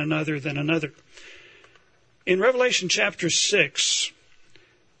seal, then another, then another. In Revelation chapter 6,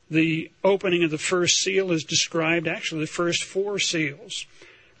 the opening of the first seal is described. Actually, the first 4 seals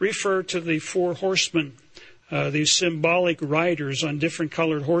refer to the 4 horsemen, these symbolic riders on different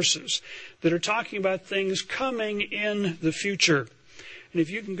colored horses that are talking about things coming in the future. And if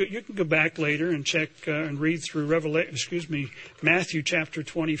you can go back later and check and read through Matthew chapter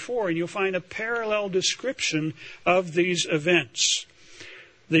 24, and you'll find a parallel description of these events.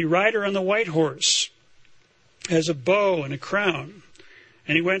 The rider on the white horse has a bow and a crown,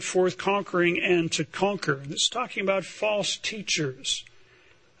 and he went forth conquering and to conquer. This is talking about false teachers.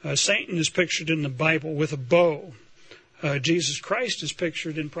 Satan is pictured in the Bible with a bow. Jesus Christ is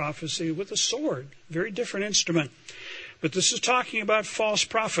pictured in prophecy with a sword. Very different instrument. But this is talking about false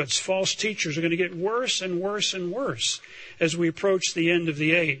prophets. False teachers are going to get worse and worse and worse as we approach the end of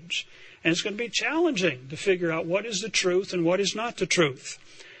the age. And it's going to be challenging to figure out what is the truth and what is not the truth.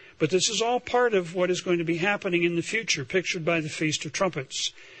 But this is all part of what is going to be happening in the future, pictured by the Feast of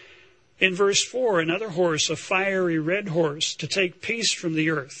Trumpets. In verse 4, another horse, a fiery red horse, to take peace from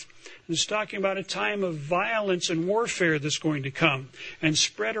the earth. And it's talking about a time of violence and warfare that's going to come and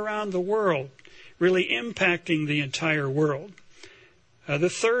spread around the world, really impacting the entire world. The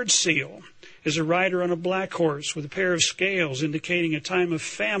third seal is a rider on a black horse with a pair of scales, indicating a time of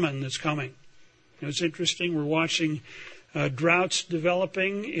famine that's coming. It's interesting, we're watching droughts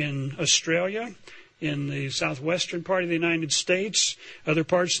developing in Australia, in the southwestern part of the United States, other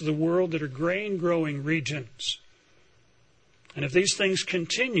parts of the world that are grain-growing regions. And if these things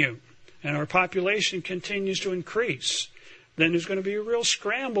continue, and our population continues to increase, then there's going to be a real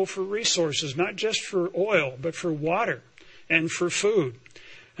scramble for resources, not just for oil, but for water and for food.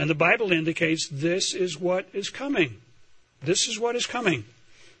 And the Bible indicates this is what is coming. This is what is coming.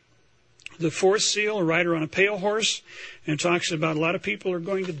 The fourth seal, a rider on a pale horse, and talks about a lot of people are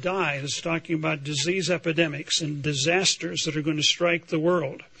going to die. It's talking about disease epidemics and disasters that are going to strike the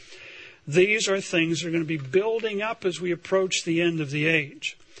world. These are things that are going to be building up as we approach the end of the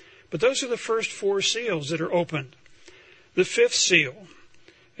age. But those are the first 4 seals that are opened. The 5th seal,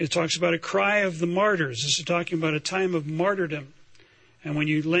 it talks about a cry of the martyrs. This is talking about a time of martyrdom. And when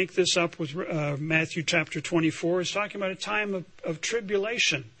you link this up with Matthew chapter 24, it's talking about a time of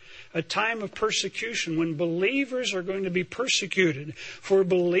tribulation, a time of persecution when believers are going to be persecuted for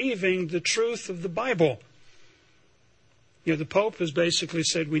believing the truth of the Bible. The Pope has basically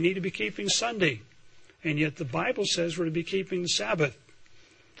said we need to be keeping Sunday, and yet the Bible says we're to be keeping the Sabbath.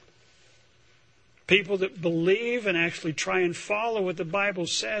 People that believe and actually try and follow what the Bible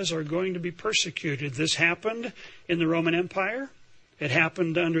says are going to be persecuted. This happened in the Roman Empire. It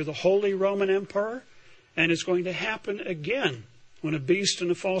happened under the Holy Roman Emperor. And it's going to happen again when a beast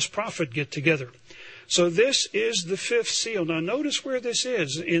and a false prophet get together. So this is the 5th seal. Now notice where this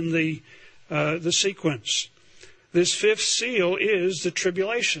is in the sequence. This 5th seal is the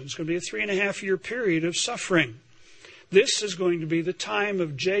tribulation. It's going to be a 3.5-year period of suffering. This is going to be the time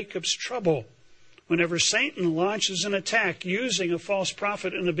of Jacob's trouble. Whenever Satan launches an attack using a false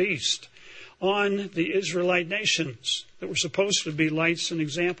prophet and a beast on the Israelite nations that were supposed to be lights and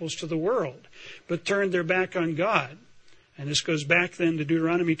examples to the world, but turned their back on God. And this goes back then to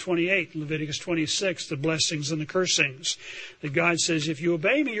Deuteronomy 28, Leviticus 26, the blessings and the cursings. That God says, if you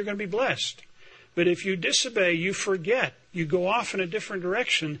obey me, you're going to be blessed. But if you disobey, you forget, you go off in a different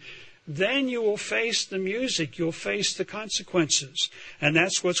direction, then you will face the music, you'll face the consequences. And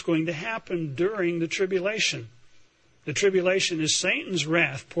that's what's going to happen during the tribulation. The tribulation is Satan's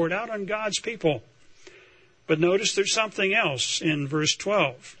wrath poured out on God's people. But notice there's something else in verse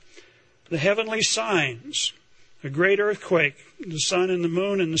 12. The heavenly signs, a great earthquake, the sun and the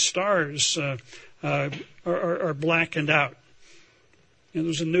moon and the stars are blackened out. There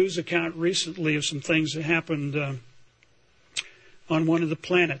was a news account recently of some things that happened on one of the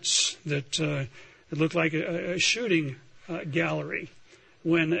planets that it looked like a shooting gallery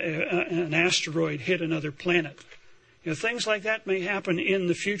when an asteroid hit another planet. Things like that may happen in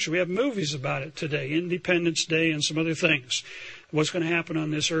the future. We have movies about it today, Independence Day and some other things. What's going to happen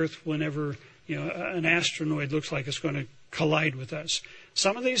on this Earth whenever an asteroid looks like it's going to collide with us.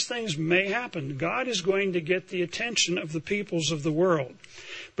 Some of these things may happen. God is going to get the attention of the peoples of the world.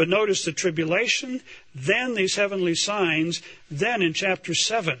 But notice the tribulation, then these heavenly signs, then in chapter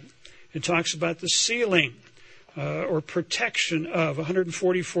 7, it talks about the sealing or protection of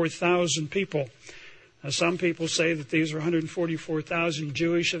 144,000 people. Now, some people say that these are 144,000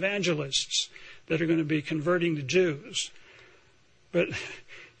 Jewish evangelists that are going to be converting to Jews. But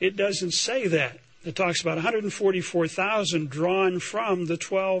it doesn't say that. It talks about 144,000 drawn from the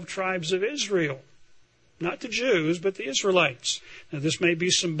 12 tribes of Israel. Not the Jews, but the Israelites. Now, this may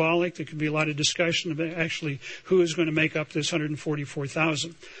be symbolic. There could be a lot of discussion about actually who is going to make up this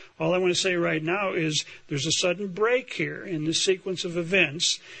 144,000. All I want to say right now is there's a sudden break here in this sequence of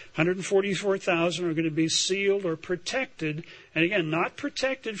events. 144,000 are going to be sealed or protected. And again, not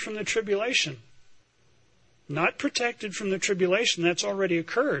protected from the tribulation. Not protected from the tribulation. That's already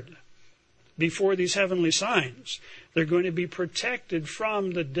occurred before these heavenly signs. They're going to be protected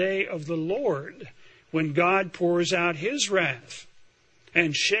from the day of the Lord, when God pours out His wrath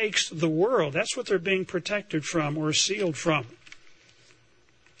and shakes the world. That's what they're being protected from or sealed from.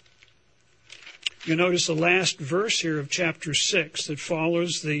 You notice the last verse here of chapter 6 that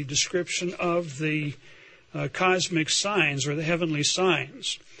follows the description of the cosmic signs or the heavenly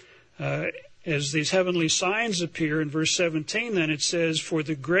signs. As these heavenly signs appear in verse 17, then it says, "For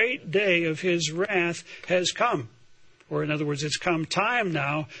the great day of His wrath has come." Or in other words, it's come time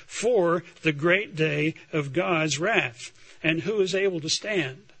now for the great day of God's wrath. And who is able to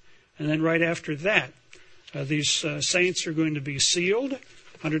stand? And then right after that, these saints are going to be sealed,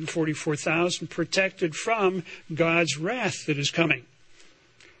 144,000, protected from God's wrath that is coming.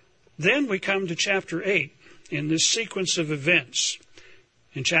 Then we come to chapter 8 in this sequence of events.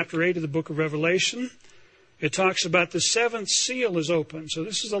 In chapter 8 of the book of Revelation, it talks about the seventh seal is open. So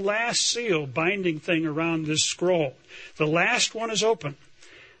this is the last seal, binding thing around this scroll. The last one is open.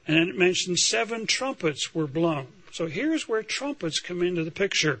 And then it mentions 7 trumpets were blown. So here's where trumpets come into the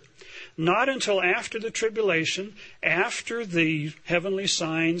picture. Not until after the tribulation, after the heavenly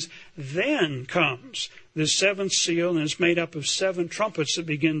signs, then comes this seventh seal, and it's made up of 7 trumpets that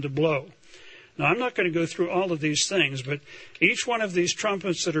begin to blow. Now, I'm not going to go through all of these things, but each one of these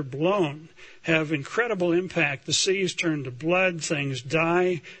trumpets that are blown have incredible impact. The seas turn to blood, things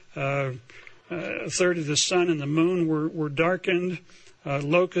die, a third of the sun and the moon were darkened,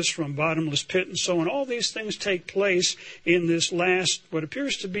 locusts from bottomless pit, and so on. All these things take place in this last, what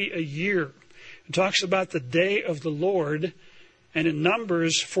appears to be a year. It talks about the day of the Lord, and in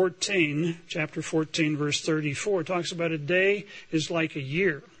Numbers 14, chapter 14, verse 34, it talks about a day is like a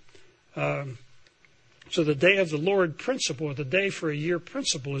year. So the day of the Lord principle, or the day for a year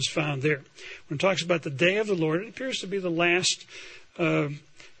principle, is found there. When it talks about the day of the Lord, it appears to be the last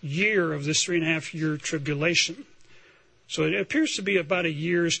year of this 3.5-year tribulation. So it appears to be about a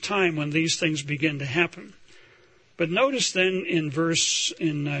year's time when these things begin to happen. But notice then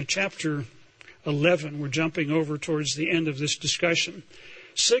in chapter 11, we're jumping over towards the end of this discussion.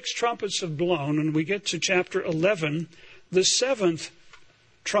 6 trumpets have blown, and we get to chapter 11, the 7th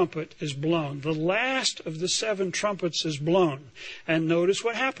trumpet is blown. The last of the 7 trumpets is blown. And notice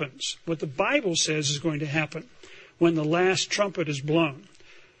what happens, what the Bible says is going to happen when the last trumpet is blown.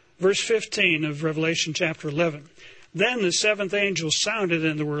 Verse 15 of Revelation chapter 11. Then the 7th angel sounded,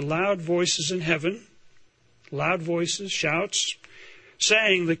 and there were loud voices in heaven, loud voices, shouts,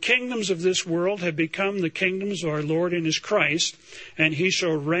 saying, "The kingdoms of this world have become the kingdoms of our Lord and His Christ, and He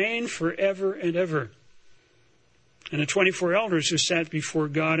shall reign forever and ever." And the 24 elders who sat before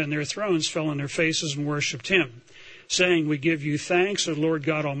God on their thrones fell on their faces and worshipped Him, saying, "We give you thanks, O Lord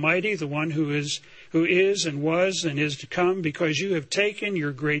God Almighty, the one who is and was and is to come, because you have taken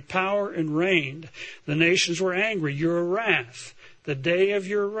your great power and reigned. The nations were angry. Your wrath, the day of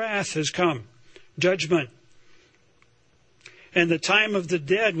your wrath has come, judgment, and the time of the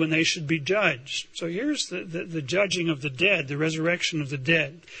dead when they should be judged." So here's the judging of the dead, the resurrection of the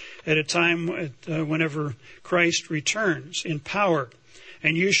dead, at a time whenever Christ returns in power.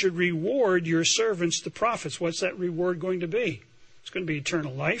 "And you should reward your servants, the prophets." What's that reward going to be? It's going to be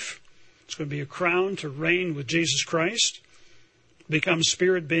eternal life. It's going to be a crown to reign with Jesus Christ. become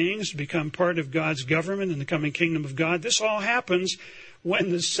spirit beings, become part of God's government in the coming kingdom of God. This all happens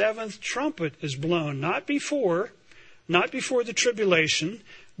when the seventh trumpet is blown, not before the tribulation,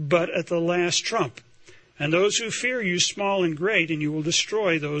 but at the last trump. And those who fear you, small and great, and you will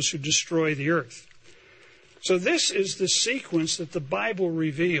destroy those who destroy the earth. So this is the sequence that the Bible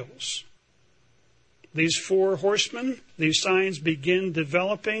reveals. These four horsemen, these signs begin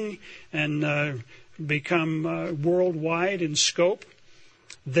developing and become worldwide in scope.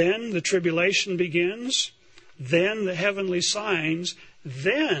 Then the tribulation begins. Then the heavenly signs.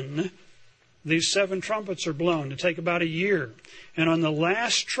 Then these seven trumpets are blown to take about a year. And on the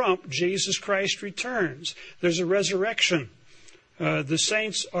last trump, Jesus Christ returns. There's a resurrection. The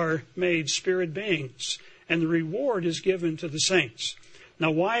saints are made spirit beings. And the reward is given to the saints.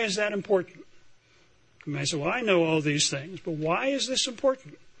 Now, why is that important? You may say, well, I know all these things, but why is this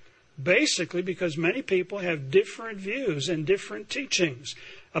important? Basically, because many people have different views and different teachings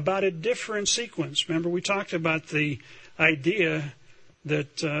about a different sequence. Remember, we talked about the idea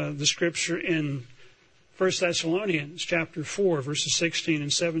that the scripture in 1 Thessalonians chapter 4, verses 16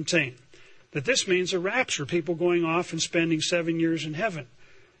 and 17, that this means a rapture, people going off and spending 7 years in heaven.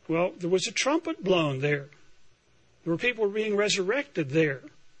 Well, there was a trumpet blown there. There were people being resurrected there.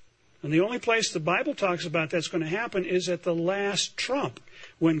 And the only place the Bible talks about that's going to happen is at the last trump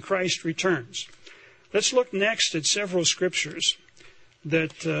when Christ returns. Let's look next at several scriptures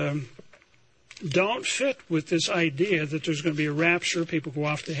that don't fit with this idea that there's going to be a rapture, people go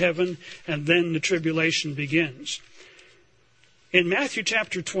off to heaven, and then the tribulation begins. In Matthew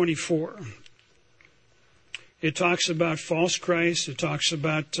chapter 24, it talks about false Christ. It talks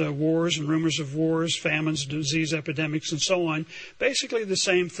about wars and rumors of wars, famines, disease, epidemics, and so on. Basically the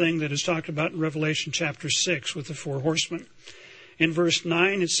same thing that is talked about in Revelation chapter 6 with the four horsemen. In verse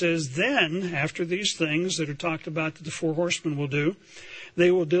 9 it says, then, after these things that are talked about that the four horsemen will do, they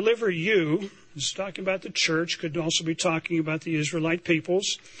will deliver you. This is talking about the church. Could also be talking about the Israelite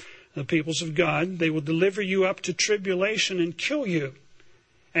peoples, the peoples of God. They will deliver you up to tribulation and kill you.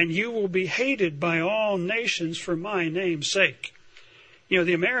 And you will be hated by all nations for my name's sake. You know,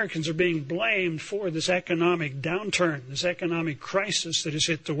 the Americans are being blamed for this economic downturn, this economic crisis that has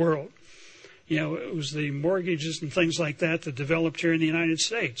hit the world. You know, it was the mortgages and things like that that developed here in the United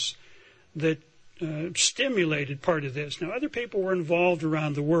States that stimulated part of this. Now, other people were involved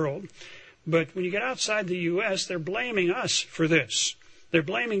around the world. But when you get outside the U.S., they're blaming us for this. They're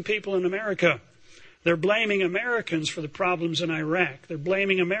blaming people in America. They're blaming Americans for the problems in Iraq. They're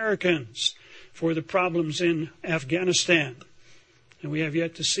blaming Americans for the problems in Afghanistan. And we have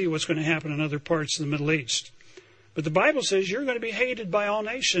yet to see what's going to happen in other parts of the Middle East. But the Bible says you're going to be hated by all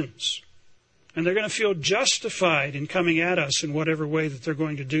nations. And they're going to feel justified in coming at us in whatever way that they're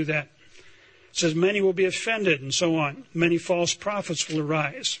going to do that. It says many will be offended and so on. Many false prophets will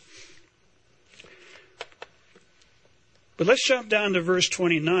arise. But let's jump down to verse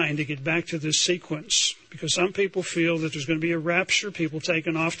 29 to get back to this sequence, because some people feel that there's going to be a rapture, people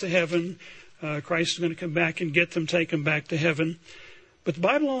taken off to heaven. Christ is going to come back and get them taken back to heaven. But the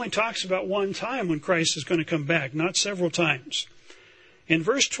Bible only talks about one time when Christ is going to come back, not several times. In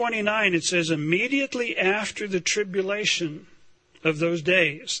verse 29, it says, immediately after the tribulation of those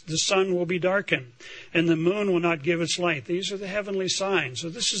days, the sun will be darkened, and the moon will not give its light. These are the heavenly signs. So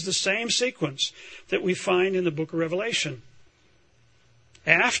this is the same sequence that we find in the book of Revelation.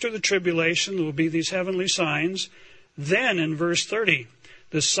 After the tribulation, there will be these heavenly signs. Then, in verse 30,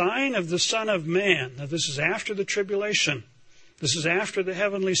 the sign of the Son of Man. Now, this is after the tribulation. This is after the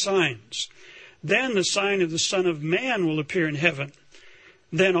heavenly signs. Then the sign of the Son of Man will appear in heaven.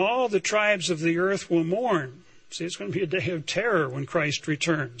 Then all the tribes of the earth will mourn. See, it's going to be a day of terror when Christ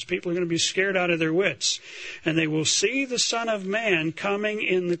returns. People are going to be scared out of their wits. And they will see the Son of Man coming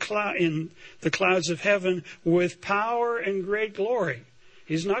in the clouds of heaven with power and great glory.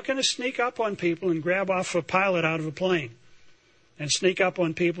 He's not going to sneak up on people and grab off a pilot out of a plane and sneak up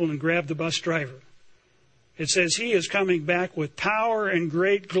on people and grab the bus driver. It says he is coming back with power and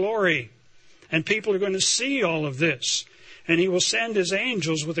great glory. And people are going to see all of this. And he will send his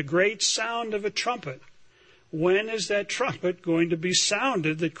angels with a great sound of a trumpet. When is that trumpet going to be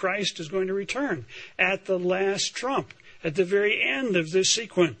sounded that Christ is going to return? At the last trump, at the very end of this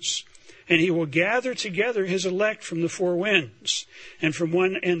sequence. And he will gather together his elect from the four winds and from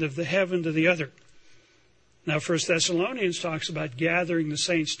one end of the heaven to the other. Now, 1 Thessalonians talks about gathering the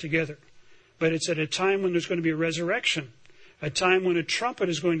saints together. But it's at a time when there's going to be a resurrection, a time when a trumpet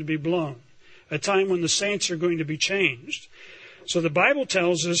is going to be blown, a time when the saints are going to be changed. So the Bible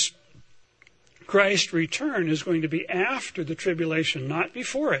tells us Christ's return is going to be after the tribulation, not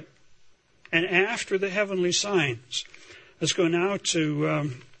before it, and after the heavenly signs. Let's go now to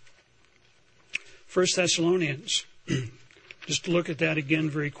 1 Thessalonians. Just look at that again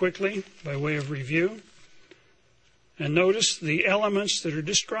very quickly by way of review. And notice the elements that are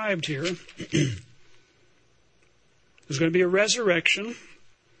described here. There's going to be a resurrection.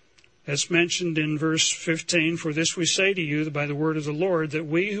 That's mentioned in verse 15. For this we say to you by the word of the Lord, that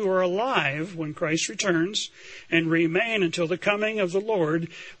we who are alive when Christ returns and remain until the coming of the Lord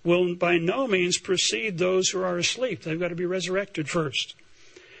will by no means precede those who are asleep. They've got to be resurrected first.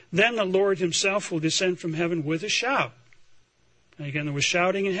 Then the Lord himself will descend from heaven with a shout. And again, there was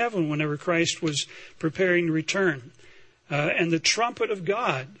shouting in heaven whenever Christ was preparing to return. And the trumpet of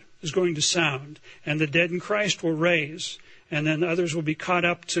God is going to sound, and the dead in Christ will raise, and then others will be caught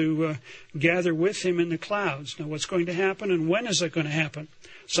up to gather with him in the clouds. Now, what's going to happen, and when is that going to happen?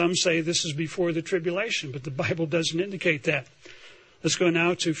 Some say this is before the tribulation, but the Bible doesn't indicate that. Let's go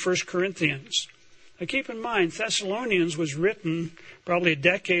now to 1 Corinthians. Now, keep in mind, Thessalonians was written probably a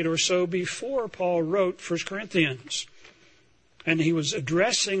decade or so before Paul wrote 1 Corinthians. And he was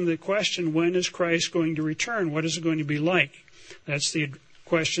addressing the question, when is Christ going to return? What is it going to be like? That's the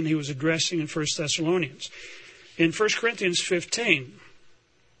question he was addressing in 1 Thessalonians. In 1 Corinthians 15,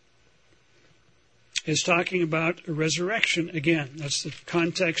 is talking about a resurrection again. That's the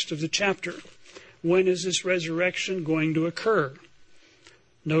context of the chapter. When is this resurrection going to occur?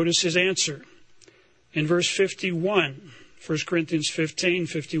 Notice his answer. In verse 51, 1 Corinthians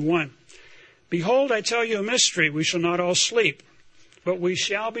 15:51. Behold, I tell you a mystery. We shall not all sleep, but we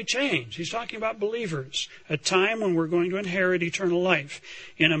shall be changed. He's talking about believers, a time when we're going to inherit eternal life.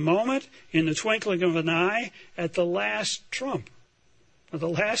 In a moment, in the twinkling of an eye, at the last trump. Now, the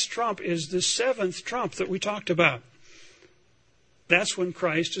last trump is the seventh trump that we talked about. That's when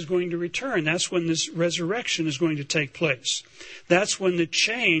Christ is going to return. That's when this resurrection is going to take place. That's when the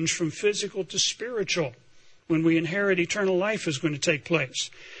change from physical to spiritual, when we inherit eternal life, is going to take place.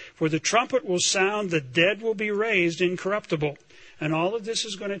 For the trumpet will sound, the dead will be raised incorruptible. And all of this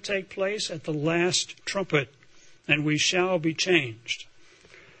is going to take place at the last trumpet, and we shall be changed.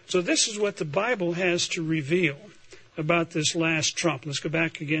 So this is what the Bible has to reveal about this last trump. Let's go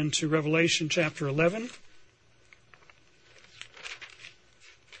back again to Revelation chapter 11.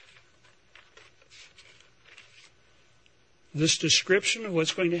 This description of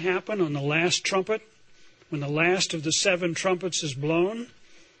what's going to happen on the last trumpet, when the last of the seven trumpets is blown.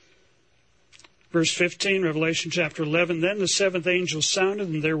 Verse 15, Revelation chapter 11, Then the seventh angel sounded,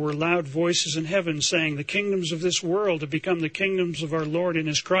 and there were loud voices in heaven saying, The kingdoms of this world have become the kingdoms of our Lord and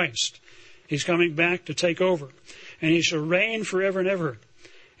his Christ. He's coming back to take over, and he shall reign forever and ever.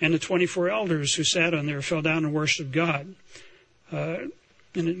 And the 24 elders who sat on there fell down and worshipped God.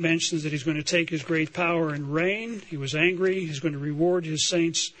 And it mentions that he's going to take his great power and reign. He was angry. He's going to reward his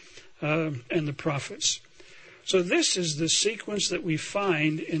saints and the prophets. So this is the sequence that we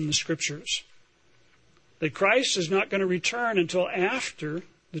find in the Scriptures. That Christ is not going to return until after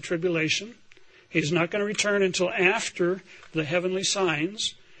the tribulation. He's not going to return until after the heavenly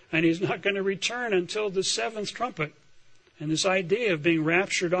signs. And he's not going to return until the seventh trumpet. And this idea of being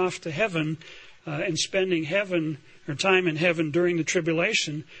raptured off to heaven and spending heaven or time in heaven during the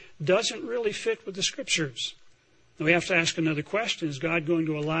tribulation doesn't really fit with the Scriptures. We have to ask another question. Is God going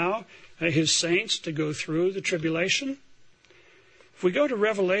to allow his saints to go through the tribulation? If we go to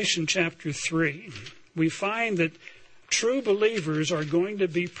Revelation chapter 3, we find that true believers are going to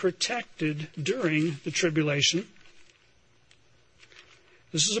be protected during the tribulation.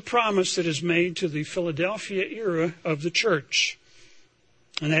 This is a promise that is made to the Philadelphia era of the church.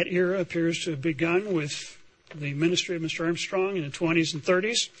 And that era appears to have begun with the ministry of Mr. Armstrong in the 20s and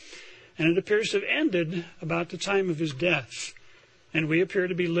 30s. And it appears to have ended about the time of his death. And we appear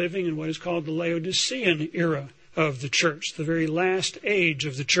to be living in what is called the Laodicean era of the church, the very last age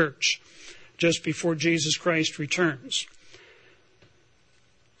of the church, just before Jesus Christ returns.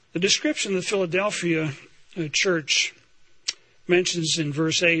 The description of the Philadelphia church mentions in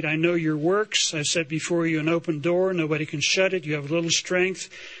verse 8, I know your works. I've set before you an open door. Nobody can shut it. You have little strength.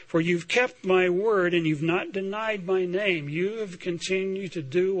 For you've kept my word and you've not denied my name. You have continued to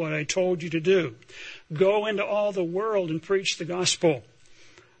do what I told you to do. Go into all the world and preach the gospel.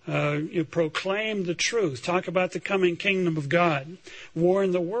 You proclaim the truth. Talk about the coming kingdom of God.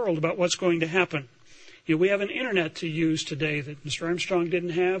 Warn the world about what's going to happen. We have an internet to use today that Mr. Armstrong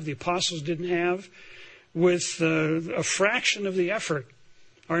didn't have, the apostles didn't have. With a fraction of the effort,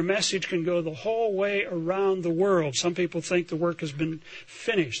 our message can go the whole way around the world. Some people think the work has been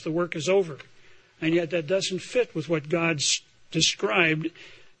finished, the work is over. And yet that doesn't fit with what God's described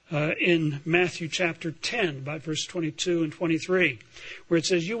in Matthew chapter 10, about verse 22 and 23, where it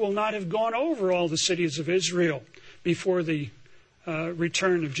says, You will not have gone over all the cities of Israel, before the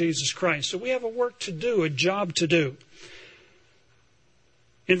return of Jesus Christ. So we have a work to do, a job to do.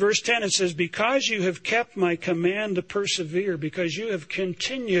 In verse 10 it says, because you have kept my command to persevere, because you have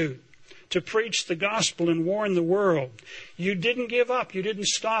continued to preach the gospel and warn the world. You didn't give up. You didn't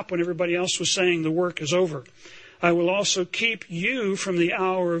stop when everybody else was saying the work is over. I will also keep you from the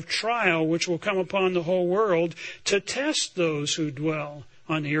hour of trial which will come upon the whole world to test those who dwell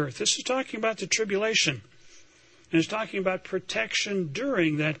on the earth. This is talking about the tribulation. And it's talking about protection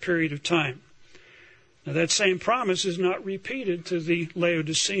during that period of time. Now that same promise is not repeated to the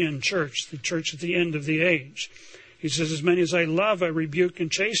Laodicean church, the church at the end of the age. He says, as many as I love, I rebuke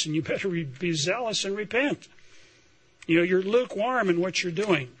and chasten. You better be zealous and repent. You're lukewarm in what you're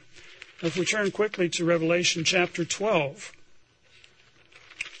doing. If we turn quickly to Revelation chapter 12.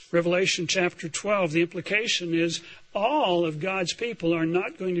 Revelation chapter 12, the implication is all of God's people are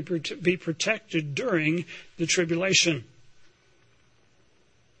not going to be protected during the tribulation.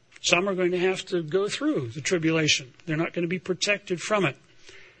 Some are going to have to go through the tribulation. They're not going to be protected from it.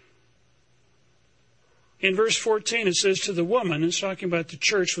 In verse 14 it says, to the woman, it's talking about the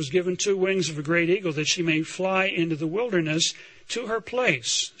church, was given 2 wings of a great eagle that she may fly into the wilderness to her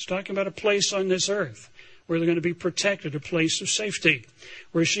place. It's talking about a place on this earth where they're going to be protected, a place of safety,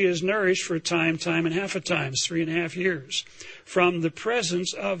 where she is nourished for a time and half a time, 3.5 years, from the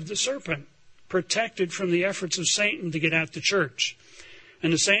presence of the serpent, protected from the efforts of Satan to get at the church.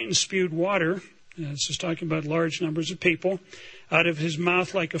 And the Satan spewed water, this is talking about large numbers of people, out of his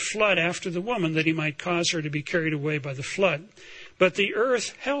mouth like a flood after the woman, that he might cause her to be carried away by the flood. But the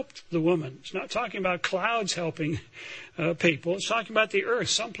earth helped the woman. It's not talking about clouds helping people. It's talking about the earth.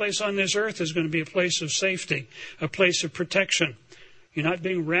 Someplace on this earth is going to be a place of safety, a place of protection. You're not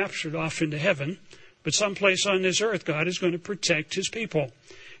being raptured off into heaven, but someplace on this earth God is going to protect his people.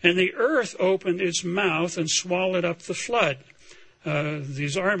 And the earth opened its mouth and swallowed up the flood,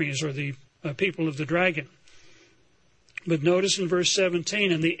 these armies or the people of the dragon. But notice in verse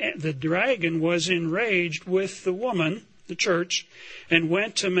 17, and the dragon was enraged with the woman, the church, and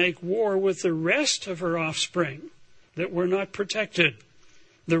went to make war with the rest of her offspring that were not protected.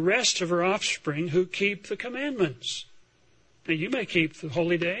 The rest of her offspring who keep the commandments. Now you may keep the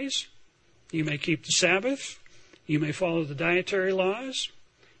holy days. You may keep the Sabbath. You may follow the dietary laws.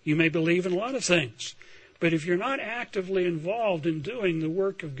 You may believe in a lot of things. But if you're not actively involved in doing the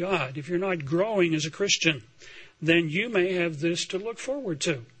work of God, if you're not growing as a Christian, then you may have this to look forward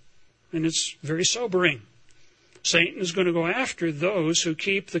to. And it's very sobering. Satan is going to go after those who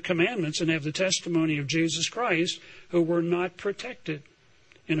keep the commandments and have the testimony of Jesus Christ, who were not protected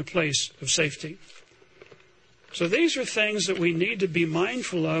in a place of safety. So these are things that we need to be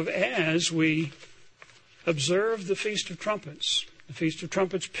mindful of as we observe the Feast of Trumpets. The Feast of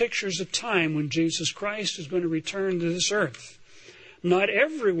Trumpets pictures a time when Jesus Christ is going to return to this earth. Not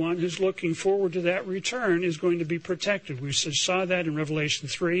everyone who's looking forward to that return is going to be protected. We saw that in Revelation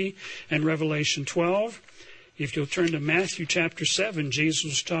 3 and Revelation 12. If you'll turn to Matthew chapter 7, Jesus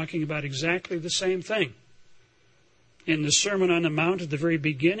was talking about exactly the same thing in the Sermon on the Mount at the very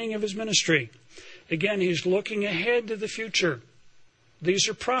beginning of his ministry. Again, he's looking ahead to the future. These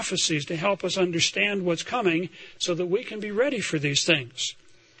are prophecies to help us understand what's coming so that we can be ready for these things.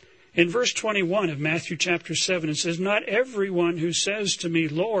 In verse 21 of Matthew chapter 7, it says, not everyone who says to me,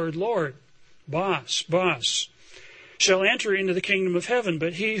 Lord, Lord, boss, shall enter into the kingdom of heaven,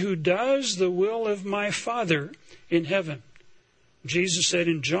 but he who does the will of my Father in heaven. Jesus said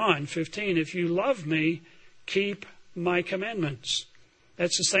in John 15, if you love me, keep my commandments.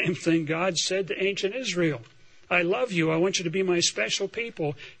 That's the same thing God said to ancient Israel. I love you. I want you to be my special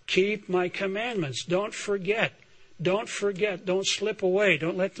people. Keep my commandments. Don't forget. Don't forget. Don't slip away.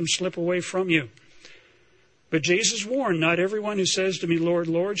 Don't let them slip away from you. But Jesus warned, not everyone who says to me, Lord,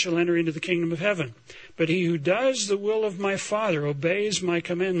 Lord, shall enter into the kingdom of heaven, but he who does the will of my Father, obeys my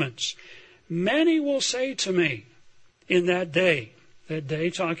commandments. Many will say to me in that day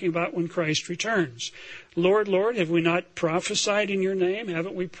talking about when Christ returns, Lord, Lord, have we not prophesied in your name?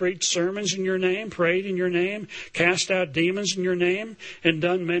 Haven't we preached sermons in your name, prayed in your name, cast out demons in your name, and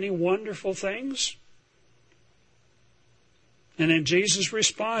done many wonderful things? And then Jesus'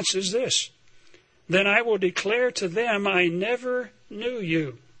 response is this, then I will declare to them, I never knew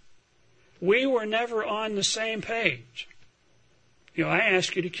you. We were never on the same page. I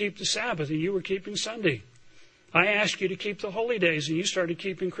asked you to keep the Sabbath and you were keeping Sunday. I asked you to keep the holy days and you started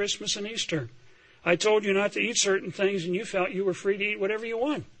keeping Christmas and Easter. I told you not to eat certain things and you felt you were free to eat whatever you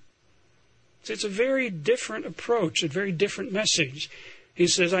want. So it's a very different approach, a very different message. He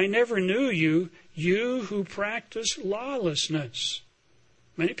says, I never knew you, you who practice lawlessness.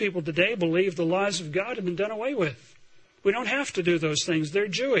 Many people today believe the laws of God have been done away with. We don't have to do those things. They're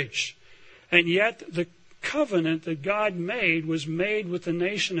Jewish. And yet the covenant that God made was made with the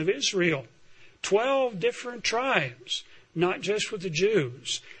nation of Israel. 12 different tribes, not just with the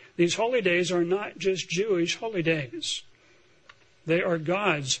Jews. These holy days are not just Jewish holy days. They are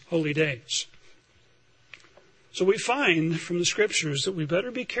God's holy days. So we find from the Scriptures that we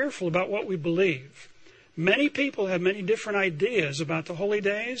better be careful about what we believe. Many people have many different ideas about the holy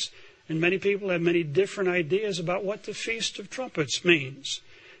days, and many people have many different ideas about what the Feast of Trumpets means.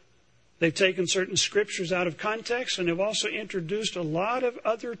 They've taken certain Scriptures out of context, and have also introduced a lot of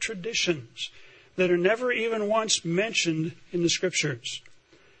other traditions that are never even once mentioned in the Scriptures.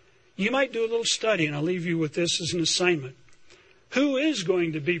 You might do a little study, and I'll leave you with this as an assignment. Who is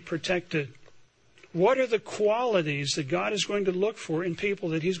going to be protected? What are the qualities that God is going to look for in people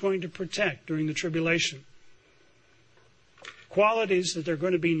that He's going to protect during the tribulation? Qualities that are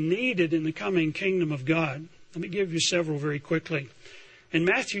going to be needed in the coming kingdom of God. Let me give you several very quickly. In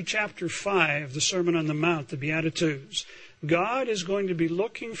Matthew chapter 5, the Sermon on the Mount, the Beatitudes, God is going to be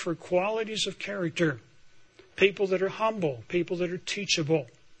looking for qualities of character. People that are humble, people that are teachable,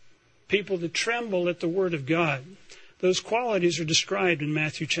 people that tremble at the Word of God. Those qualities are described in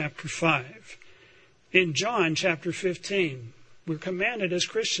Matthew chapter 5. In John chapter 15, we're commanded as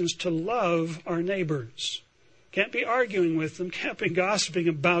Christians to love our neighbors. Can't be arguing with them, can't be gossiping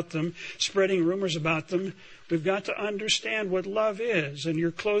about them, spreading rumors about them. We've got to understand what love is, and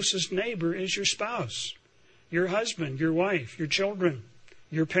your closest neighbor is your spouse, your husband, your wife, your children,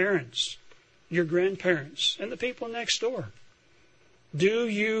 your parents, your grandparents, and the people next door. Do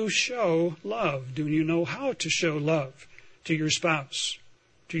you show love? Do you know how to show love to your spouse,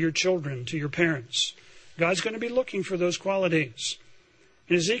 to your children, to your parents? God's going to be looking for those qualities.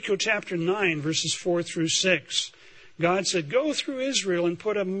 In Ezekiel chapter 9, verses 4 through 6, God said, "Go through Israel and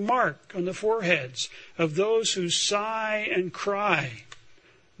put a mark on the foreheads of those who sigh and cry."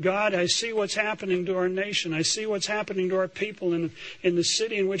 God, I see what's happening to our nation. I see what's happening to our people in the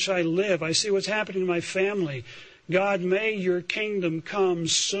city in which I live. I see what's happening to my family. God, may your kingdom come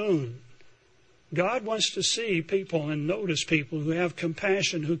soon. God wants to see people and notice people who have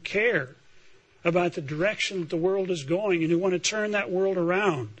compassion, who care about the direction that the world is going, and who want to turn that world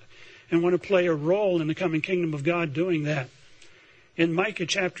around and want to play a role in the coming kingdom of God doing that. In Micah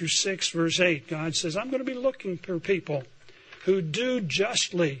chapter 6, verse 8, God says, I'm going to be looking for people who do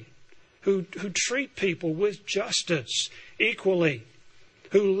justly, who treat people with justice equally,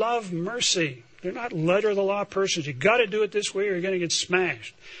 who love mercy. They're not letter of the law persons. You've got to do it this way or you're going to get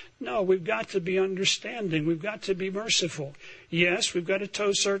smashed. No, we've got to be understanding. We've got to be merciful. Yes, we've got to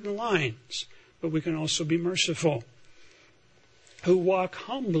toe certain lines, but we can also be merciful. Who walk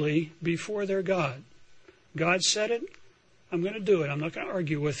humbly before their God. God said it, I'm going to do it. I'm not going to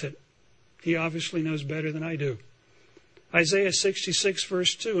argue with it. He obviously knows better than I do. Isaiah 66,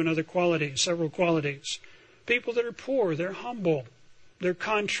 verse 2, another quality, several qualities. People that are poor, they're humble, they're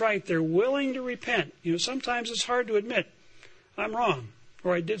contrite, they're willing to repent. You know, sometimes it's hard to admit, I'm wrong,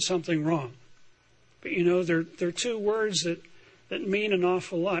 or I did something wrong. But you know, there are two words that mean an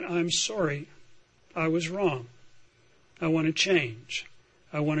awful lot. I'm sorry. I was wrong. I want to change.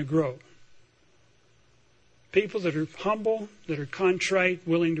 I want to grow. People that are humble, that are contrite,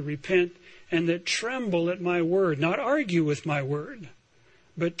 willing to repent, and that tremble at my word. Not argue with my word,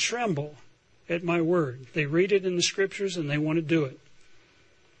 but tremble at my word. They read it in the Scriptures and they want to do it.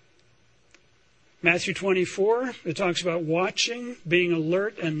 Matthew 24, it talks about watching, being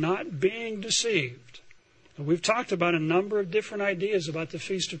alert, and not being deceived. And we've talked about a number of different ideas about the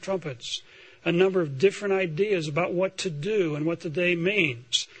Feast of Trumpets, a number of different ideas about what to do and what the day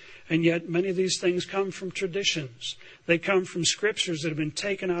means. And yet many of these things come from traditions. They come from Scriptures that have been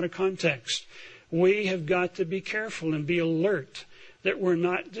taken out of context. We have got to be careful and be alert that we're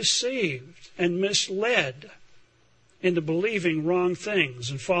not deceived and misled into believing wrong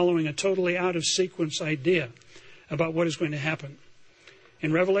things and following a totally out of sequence idea about what is going to happen.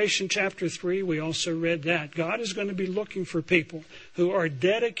 In Revelation chapter 3, we also read that God is going to be looking for people who are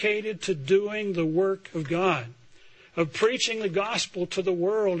dedicated to doing the work of God, of preaching the gospel to the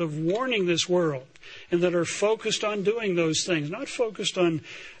world, of warning this world, and that are focused on doing those things, not focused on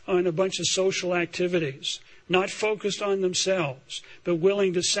a bunch of social activities, not focused on themselves, but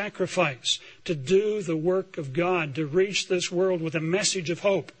willing to sacrifice, to do the work of God, to reach this world with a message of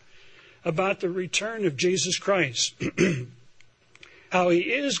hope about the return of Jesus Christ. How He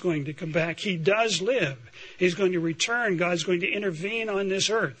is going to come back. He does live. He's going to return. God's going to intervene on this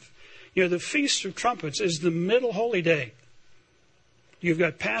earth. You know, the Feast of Trumpets is the middle holy day. You've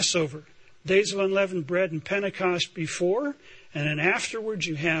got Passover, Days of Unleavened Bread, and Pentecost before, And then afterwards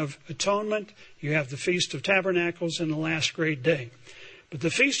you have atonement, you have the Feast of Tabernacles, and the last great day. But the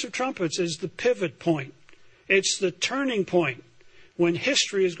Feast of Trumpets is the pivot point. It's the turning point when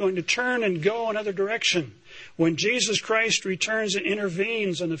history is going to turn and go another direction. When Jesus Christ returns and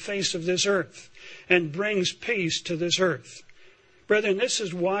intervenes on the face of this earth and brings peace to this earth. Brethren, this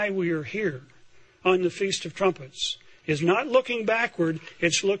is why we are here on the Feast of Trumpets. It's not looking backward,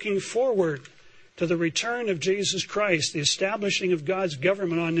 it's looking forward to the return of Jesus Christ, the establishing of God's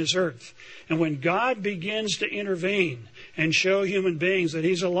government on this earth. And when God begins to intervene and show human beings that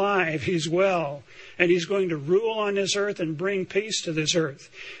He's alive, He's well, and He's going to rule on this earth and bring peace to this earth,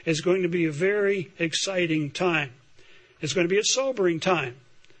 it's going to be a very exciting time. It's going to be a sobering time,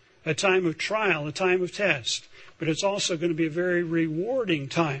 a time of trial, a time of test, but it's also going to be a very rewarding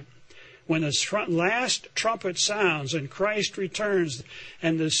time. When the last trumpet sounds and Christ returns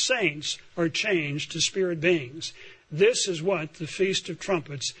and the saints are changed to spirit beings. This is what the Feast of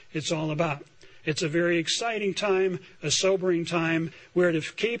Trumpets is all about. It's a very exciting time, a sobering time. We're to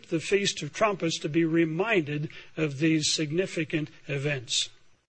keep the Feast of Trumpets to be reminded of these significant events.